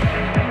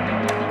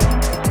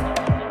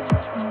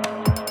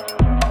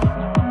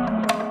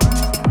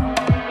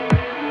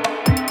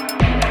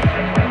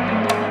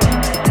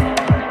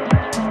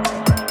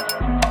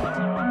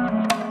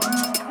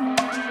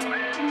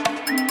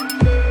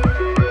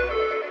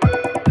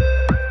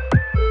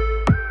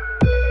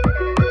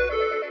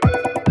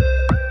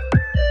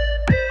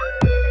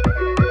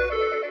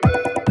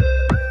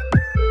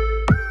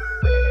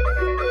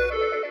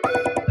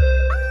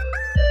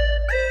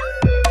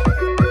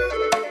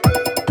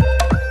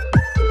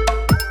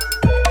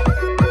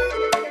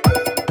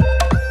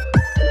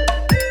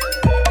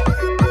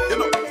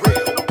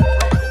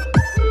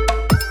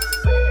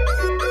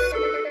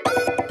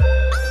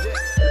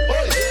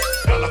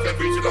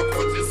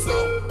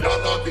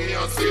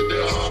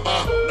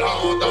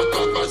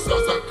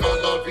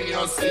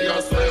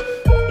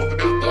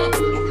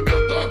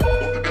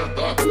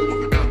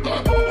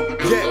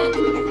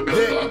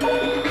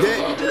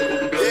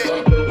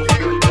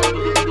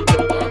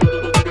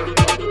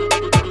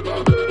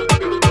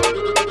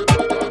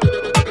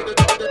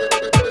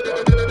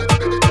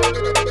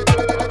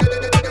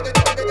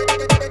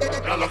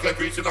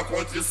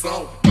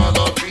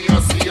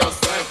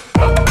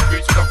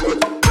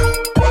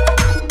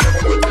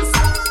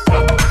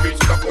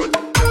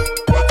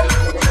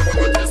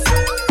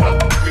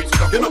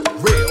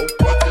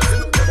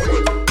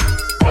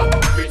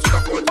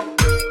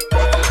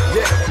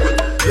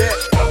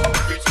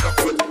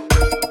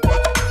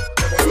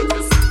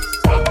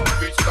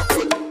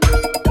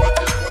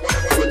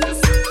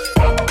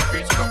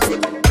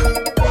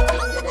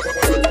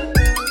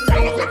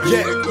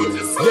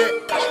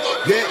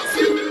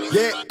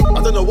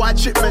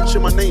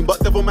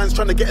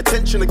 Trying to get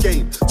attention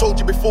again. Told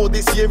you before,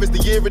 this year is the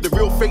year of the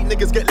real fake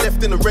niggas get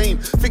left in the rain.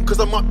 Think cause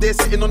I'm up there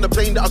sitting on the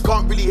plane that I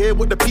can't really hear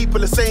what the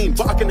people are saying,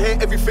 but I can hear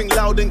everything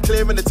loud and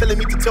clear, and they're telling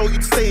me to tell you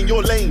to stay in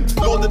your lane.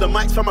 Lord of the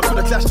mics, fam, I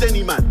could've clashed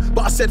any man,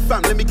 but I said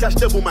fam, let me clash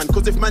Devil Man.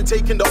 Cause if man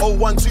taking the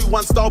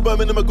 0121 style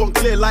Birmingham are gone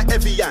clear like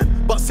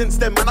Evian. But since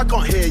then man I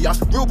can't hear ya.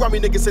 Real Grammy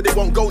niggas said they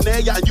won't go near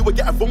ya, and you would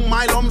get a Vung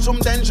My Loms from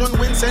Denjon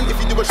Vincent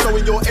if you do a show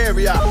in your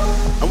area.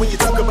 And when you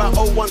talk about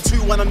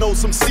 0121 I know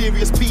some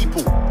serious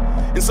people.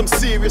 in some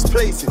serious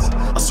places.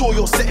 I saw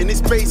your setting,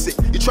 it's basic.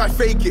 You try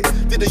fake it.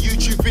 Did a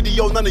YouTube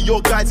video, none of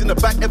your guys in the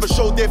back ever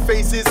showed their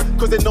faces.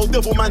 Cause they know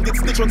Devil Man did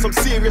snitch on some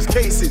serious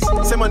cases.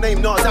 Say my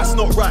name, nah, that's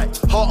not right.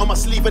 Heart on my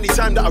sleeve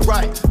anytime that I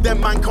write.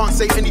 Them man can't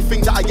say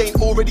anything that I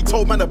ain't already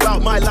told man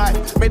about my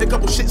life. Made a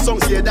couple shit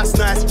songs, yeah, that's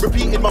nice.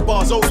 Repeating my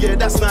bars, oh yeah,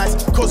 that's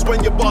nice. Cause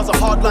when your bars are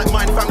hard like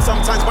mine, fam,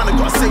 sometimes man, I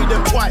gotta say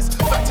them twice.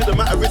 Fact of the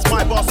matter is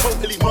my bars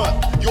totally murk.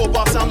 Your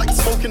bars sound like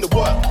you're smoking the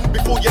work.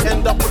 Before you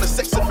end up on a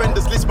sex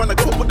offenders list, man, I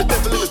gotta put the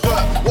devil in the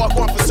dirt. What I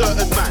want for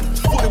certain, man.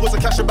 Thought it was a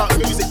clash about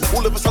music.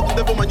 All of a sudden,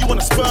 Devil Man, you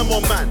wanna sperm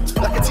on, man.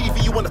 Like a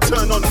TV, you wanna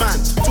turn on, man.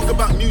 Talk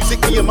about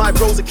music, me and my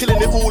bros are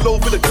killing it all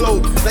over the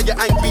globe. Now you're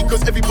angry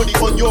cause everybody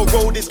on your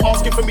road is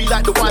asking for me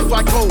like the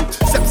Wi-Fi code.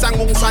 Sep sang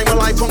wong sai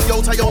malai tong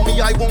yo tayo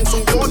me I wong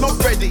song, you're not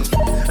ready.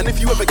 And if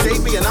you ever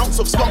gave me an ounce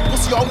of skunk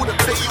pussy, I wouldn't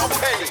pay you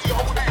okay.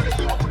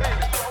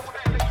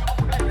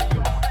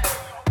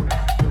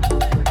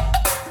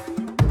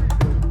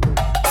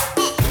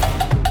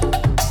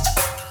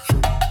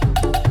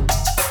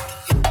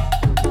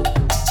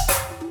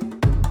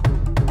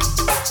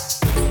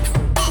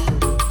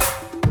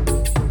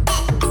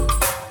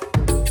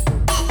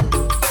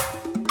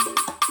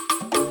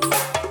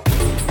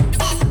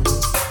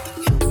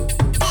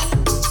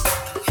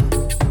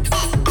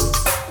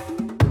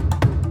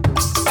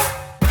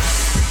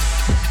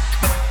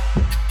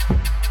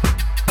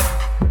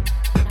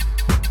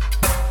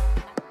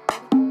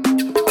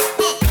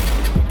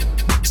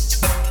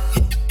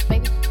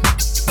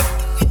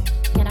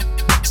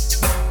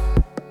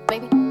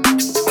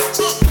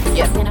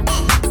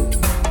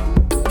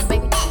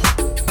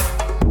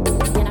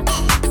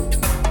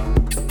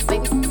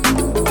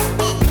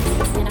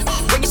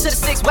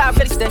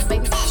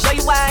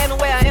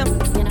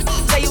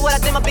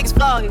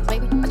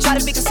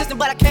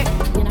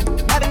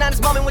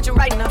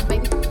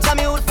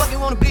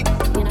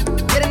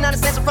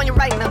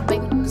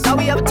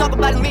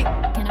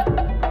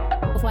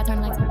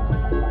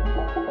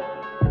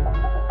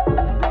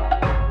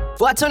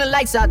 Before I turn the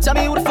lights out, tell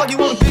me who the fuck you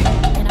wanna be.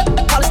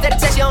 Call instead of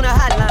text you on the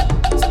hotline.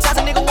 Sometimes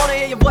a nigga wanna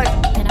hear your voice.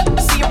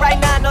 See you right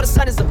now, I know the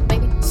sun is up.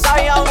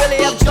 Sorry, I don't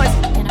really have a choice.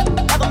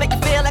 Never make you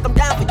feel like I'm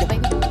down for you. You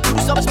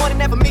do so much more than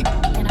that for me.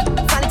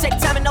 Finally take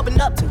the time and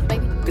open up to you.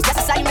 Cause that's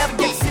just how you never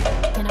get to see.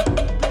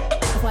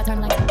 Before I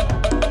turn the lights out.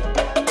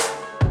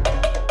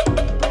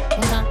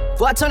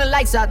 Before I turn the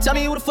lights out, tell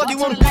me who the fuck you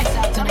wanna be.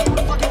 Tell me who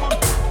the fuck you wanna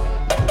be.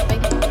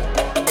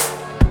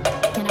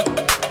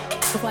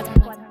 Before I turn the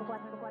lights out.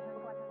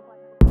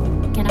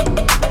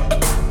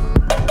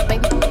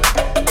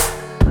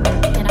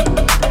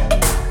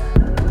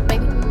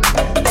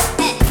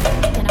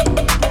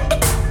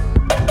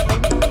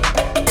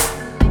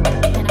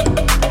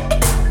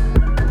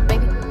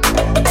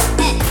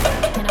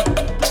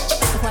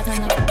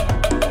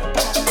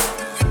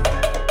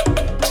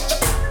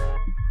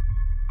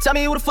 Tell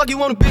me who the fuck you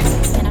wanna be. Tell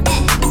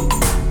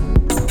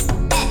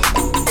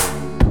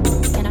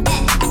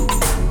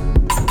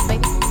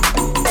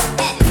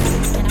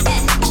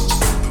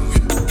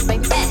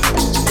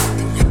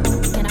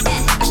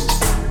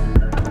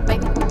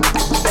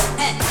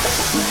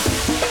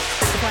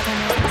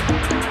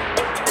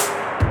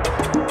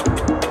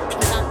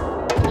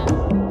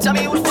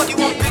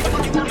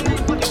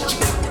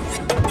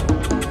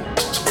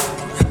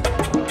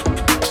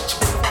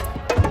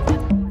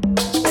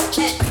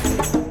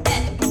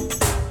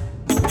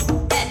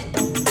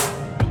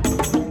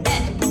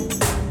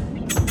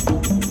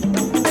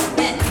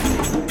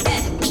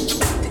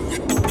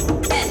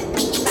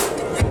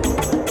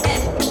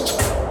the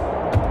fuck you wanna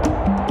be.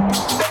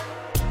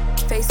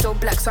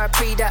 So I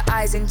pre the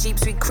eyes in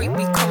Jeeps, we creep,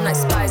 we come like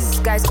spies. This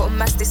guy's got a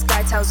mask, this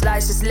guy tells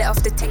lies. Just let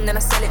off the ting, then I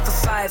sell it for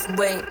 5.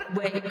 Wait.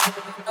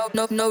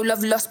 No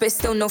love lost, but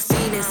still no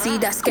feeling. See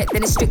that sket,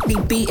 then it's strictly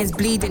beatings,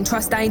 bleeding.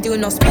 Trust, I ain't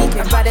doing no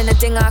speaking. Riding a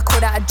dinger, I call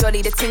that a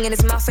jolly. The ting in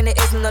his mouth and it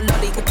isn't a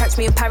lolly. Could catch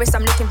me in Paris,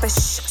 I'm looking for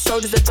shh.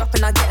 Soldiers are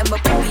dropping, I get him a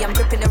puppy. I'm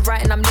gripping it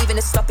right and I'm leaving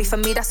it sloppy. For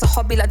me, that's a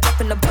hobby, like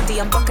dropping the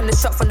body. I'm bucking the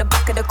shot from the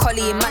back of the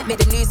collie. It might make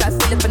the news like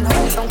Philip and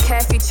Holly. Don't care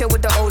if you chill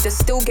with the oldest,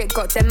 still get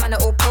got. Them man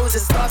are all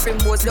posers, starving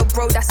wars. Little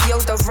bro, that's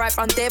Yoda, right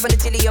round there on the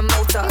Gillian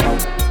motor.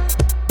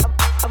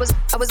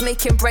 I was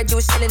making bread, you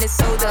was chilling in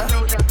soda.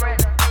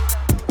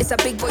 It's a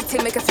big boy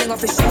thing, make a fling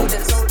off his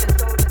shoulders.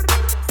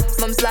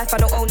 Mum's life, I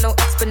don't owe no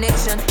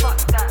explanation.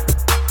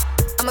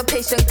 I'm a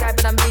patient guy,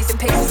 but I'm losing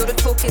patience. All the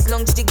talk is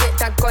long, did you get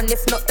that gone?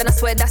 If not, then I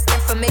swear that's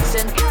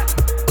defamation.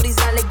 All these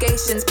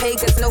allegations,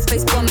 pagans, no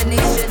face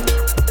domination.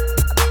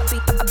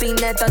 I've been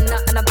there, done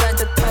that, and I burned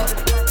the top.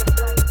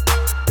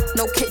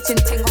 No kitchen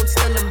ting, hold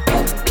still and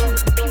bob.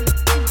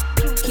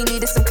 He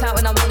needed some clout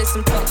and I wanted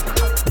some top.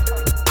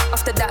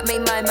 After that,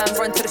 made my man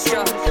run to the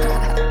shop.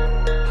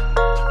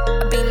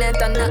 I've been there,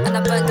 done that, and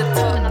I burned the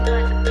top.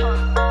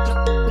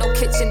 No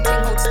kitchen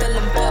ting, hold still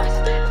and bob.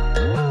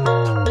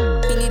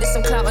 He needed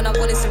some clout and I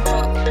wanted some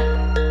top.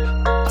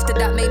 After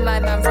that, made my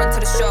man run to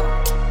the shop.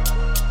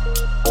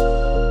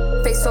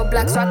 Face so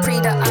black, so I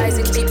pre the eyes.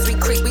 In Jeeps, we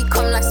creep, we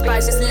come like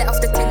spies. Just let off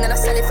the ting, then I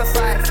sell it for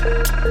 5.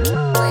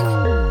 Wait.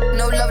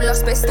 No love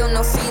lost, but but still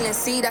no feeling.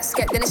 See that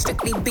skep, then it's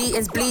strictly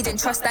beatings, bleeding.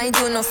 Trust, I ain't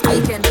doing no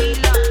speaking.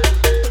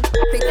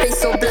 Big face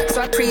so black,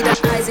 so I pre the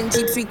eyes. In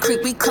Jeeps we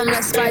creep, we come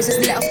like spies. Just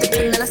let off the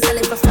thing, then I sell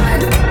it for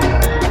 5.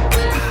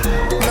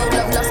 No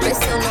love lost, but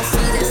still no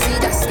feeling. See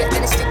that skep,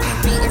 then it's strictly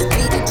beatings,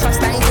 bleeding.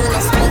 Trust, I ain't doing no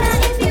speaking.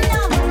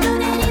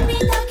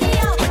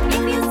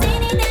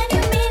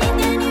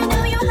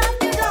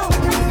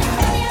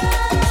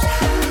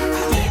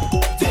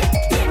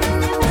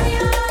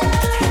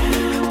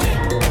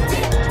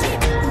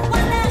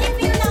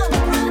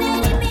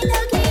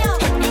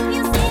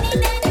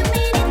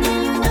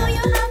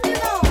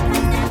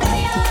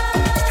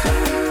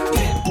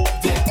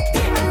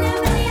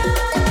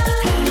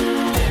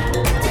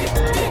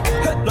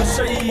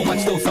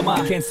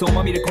喧騒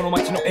まみれこの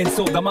街の演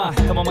奏玉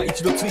たまま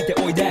一度ついて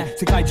おいで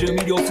世界中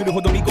魅了する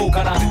ほどに豪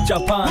華なジャ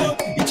パン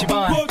一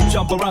番ジ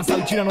ャンプアランさ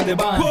うちらの出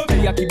番テ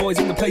リヤキボーイ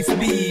ズ in the place to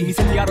be 見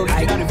せてやろうオリ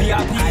ジナル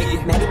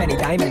VIP Many many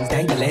diamonds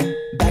dangling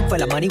Bag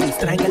full of money we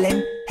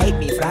strangling Hate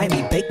me, fry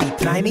me, bake me,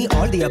 try me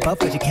All the above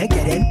cause you can't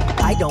get in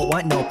I don't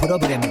want no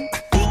problem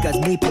Because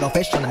me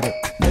professional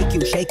Make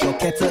you shake your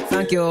cats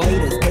Thank you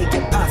Haters take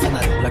it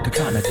personal Like a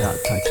Canada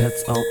type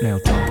Let's all now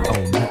talk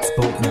Oh let's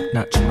go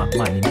not my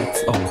money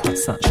Let's all たく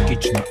さん敷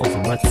地のオー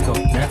ブン Let's go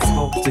Let's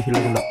go ぜひレ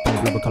ベルアップ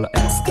のグルーブから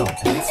Let's go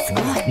Let's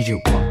fly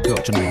 25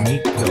個じゃな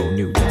い2個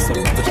New York そ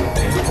れまたちょっ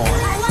とピンポイン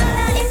ト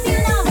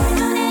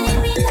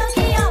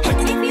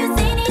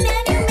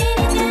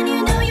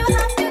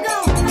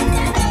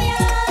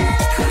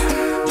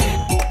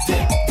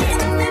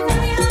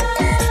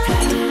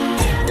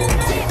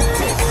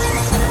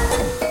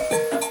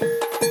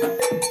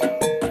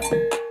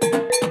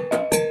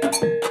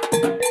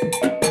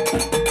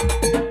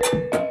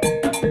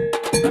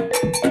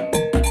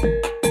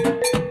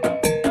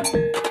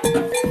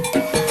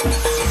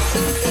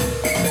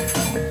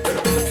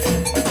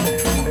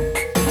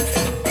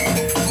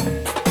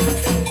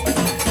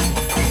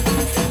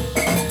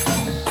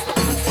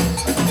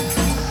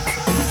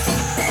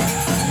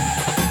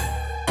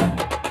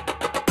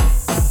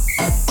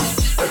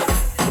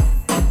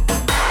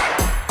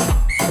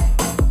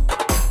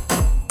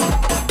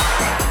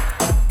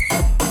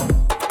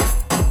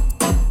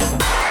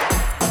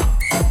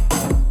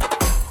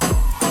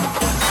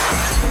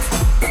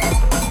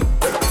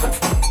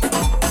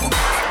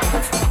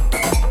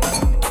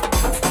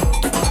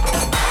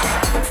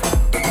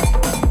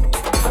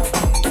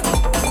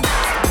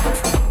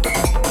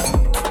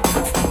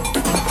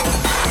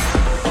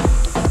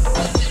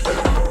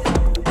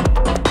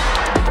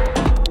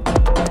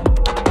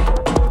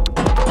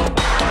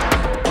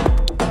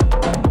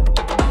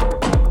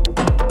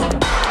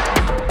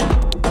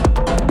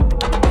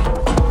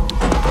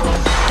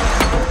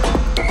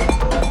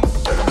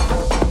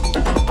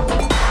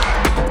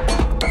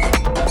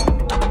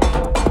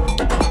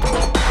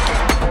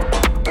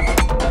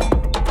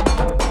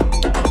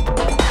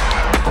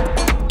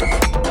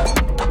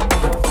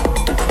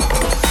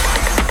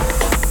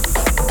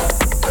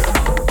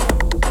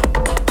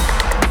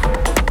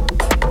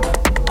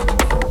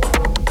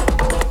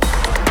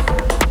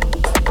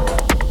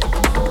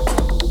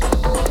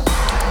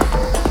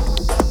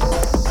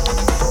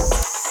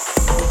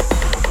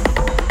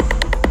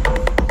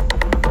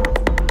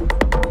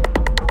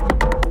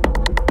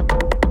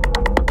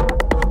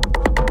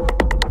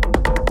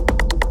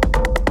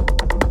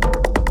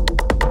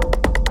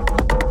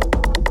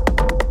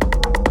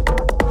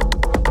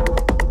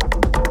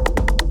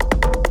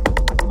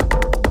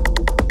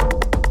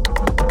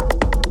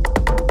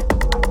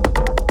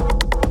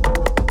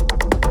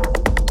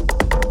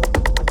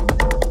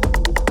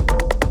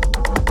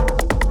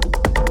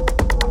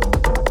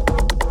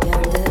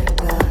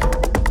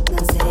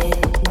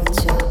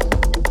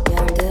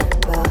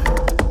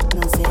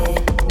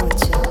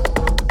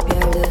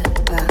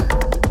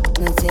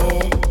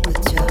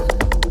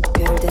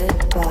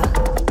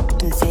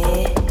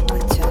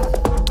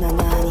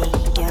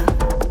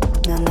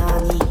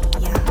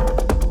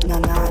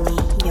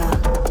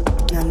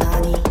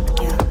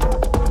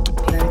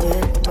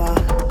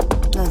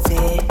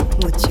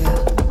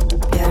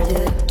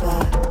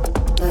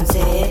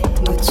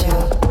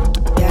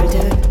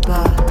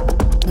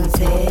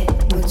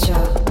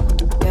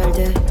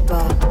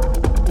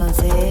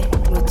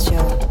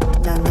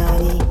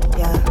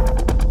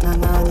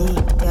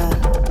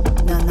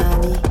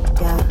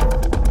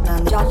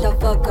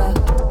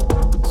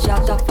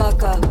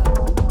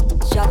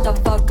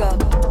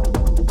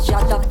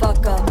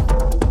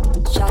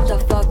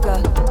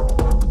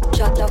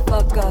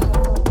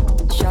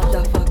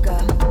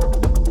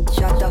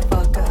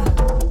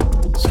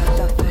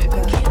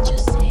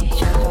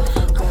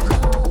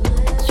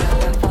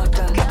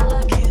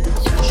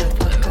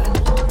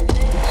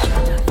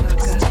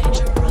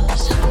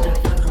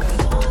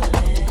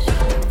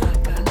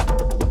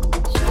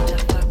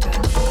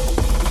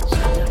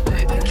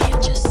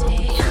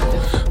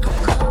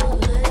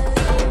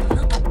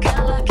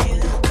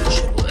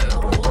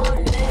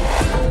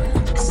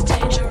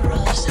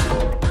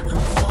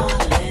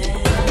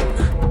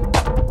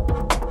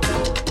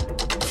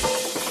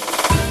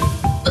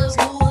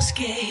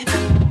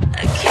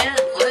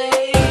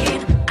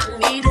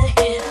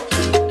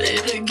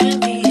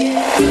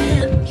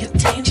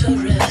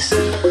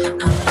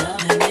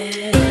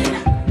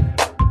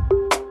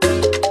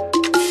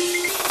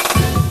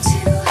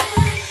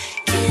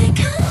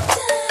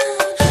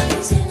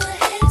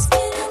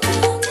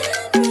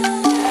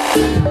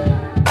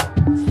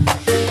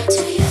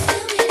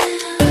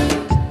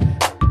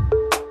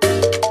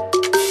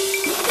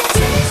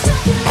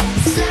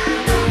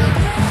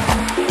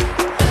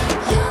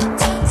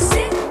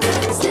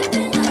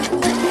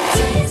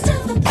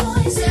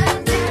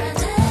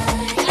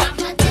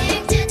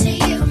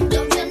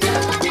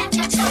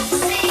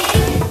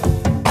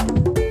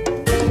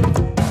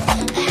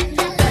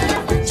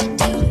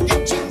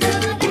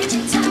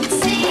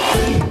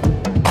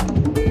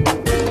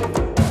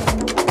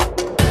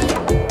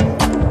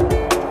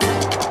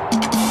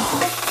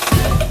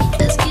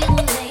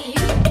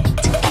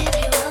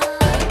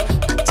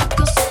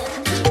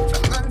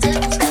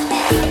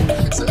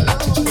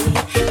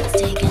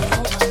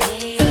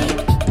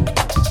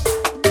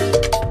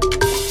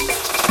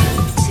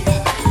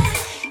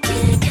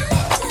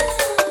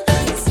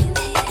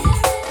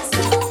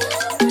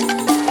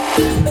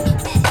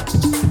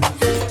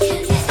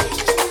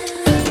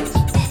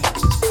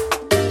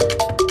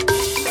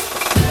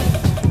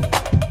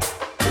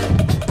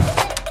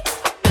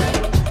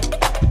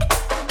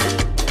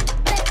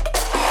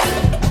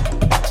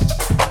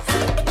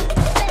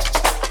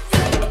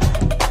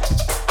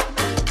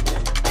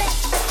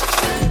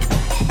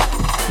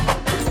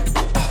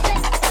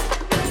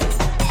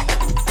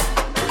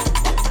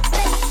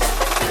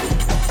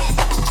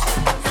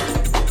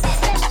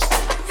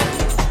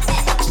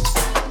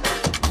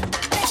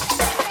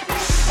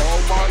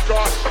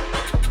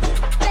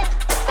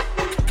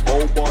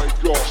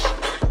gosh.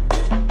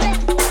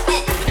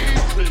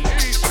 Easy,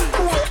 easy.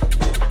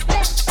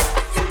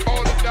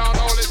 Hold it down,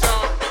 hold it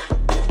down.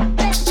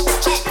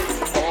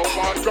 Oh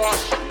my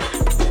gosh.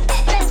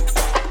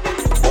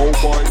 Oh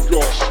my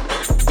gosh.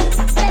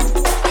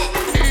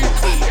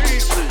 Easy,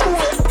 easy.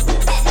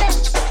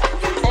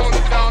 Hold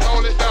it down,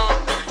 hold it down.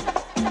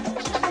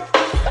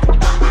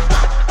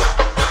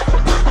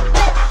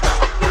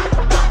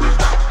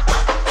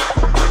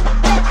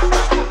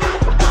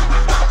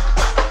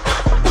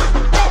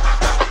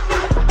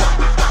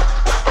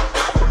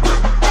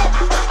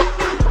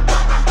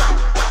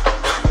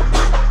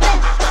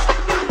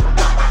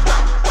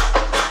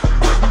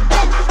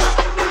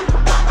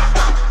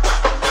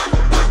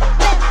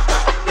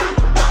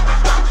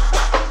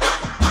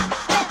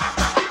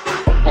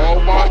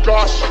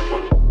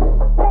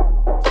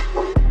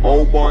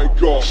 Oh my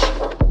gosh.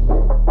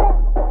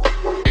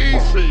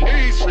 Easy,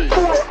 easy.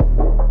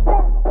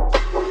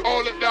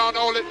 Hold it down,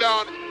 hold it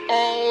down,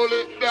 hold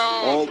it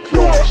down. Oh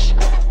gosh.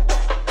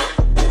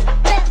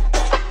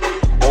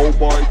 Oh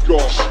my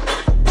gosh.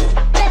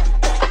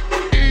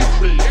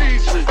 Easy,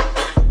 easy.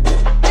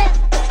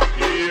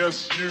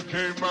 Yes, UK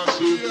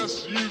massive.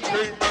 Yes,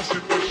 UK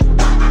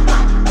massive.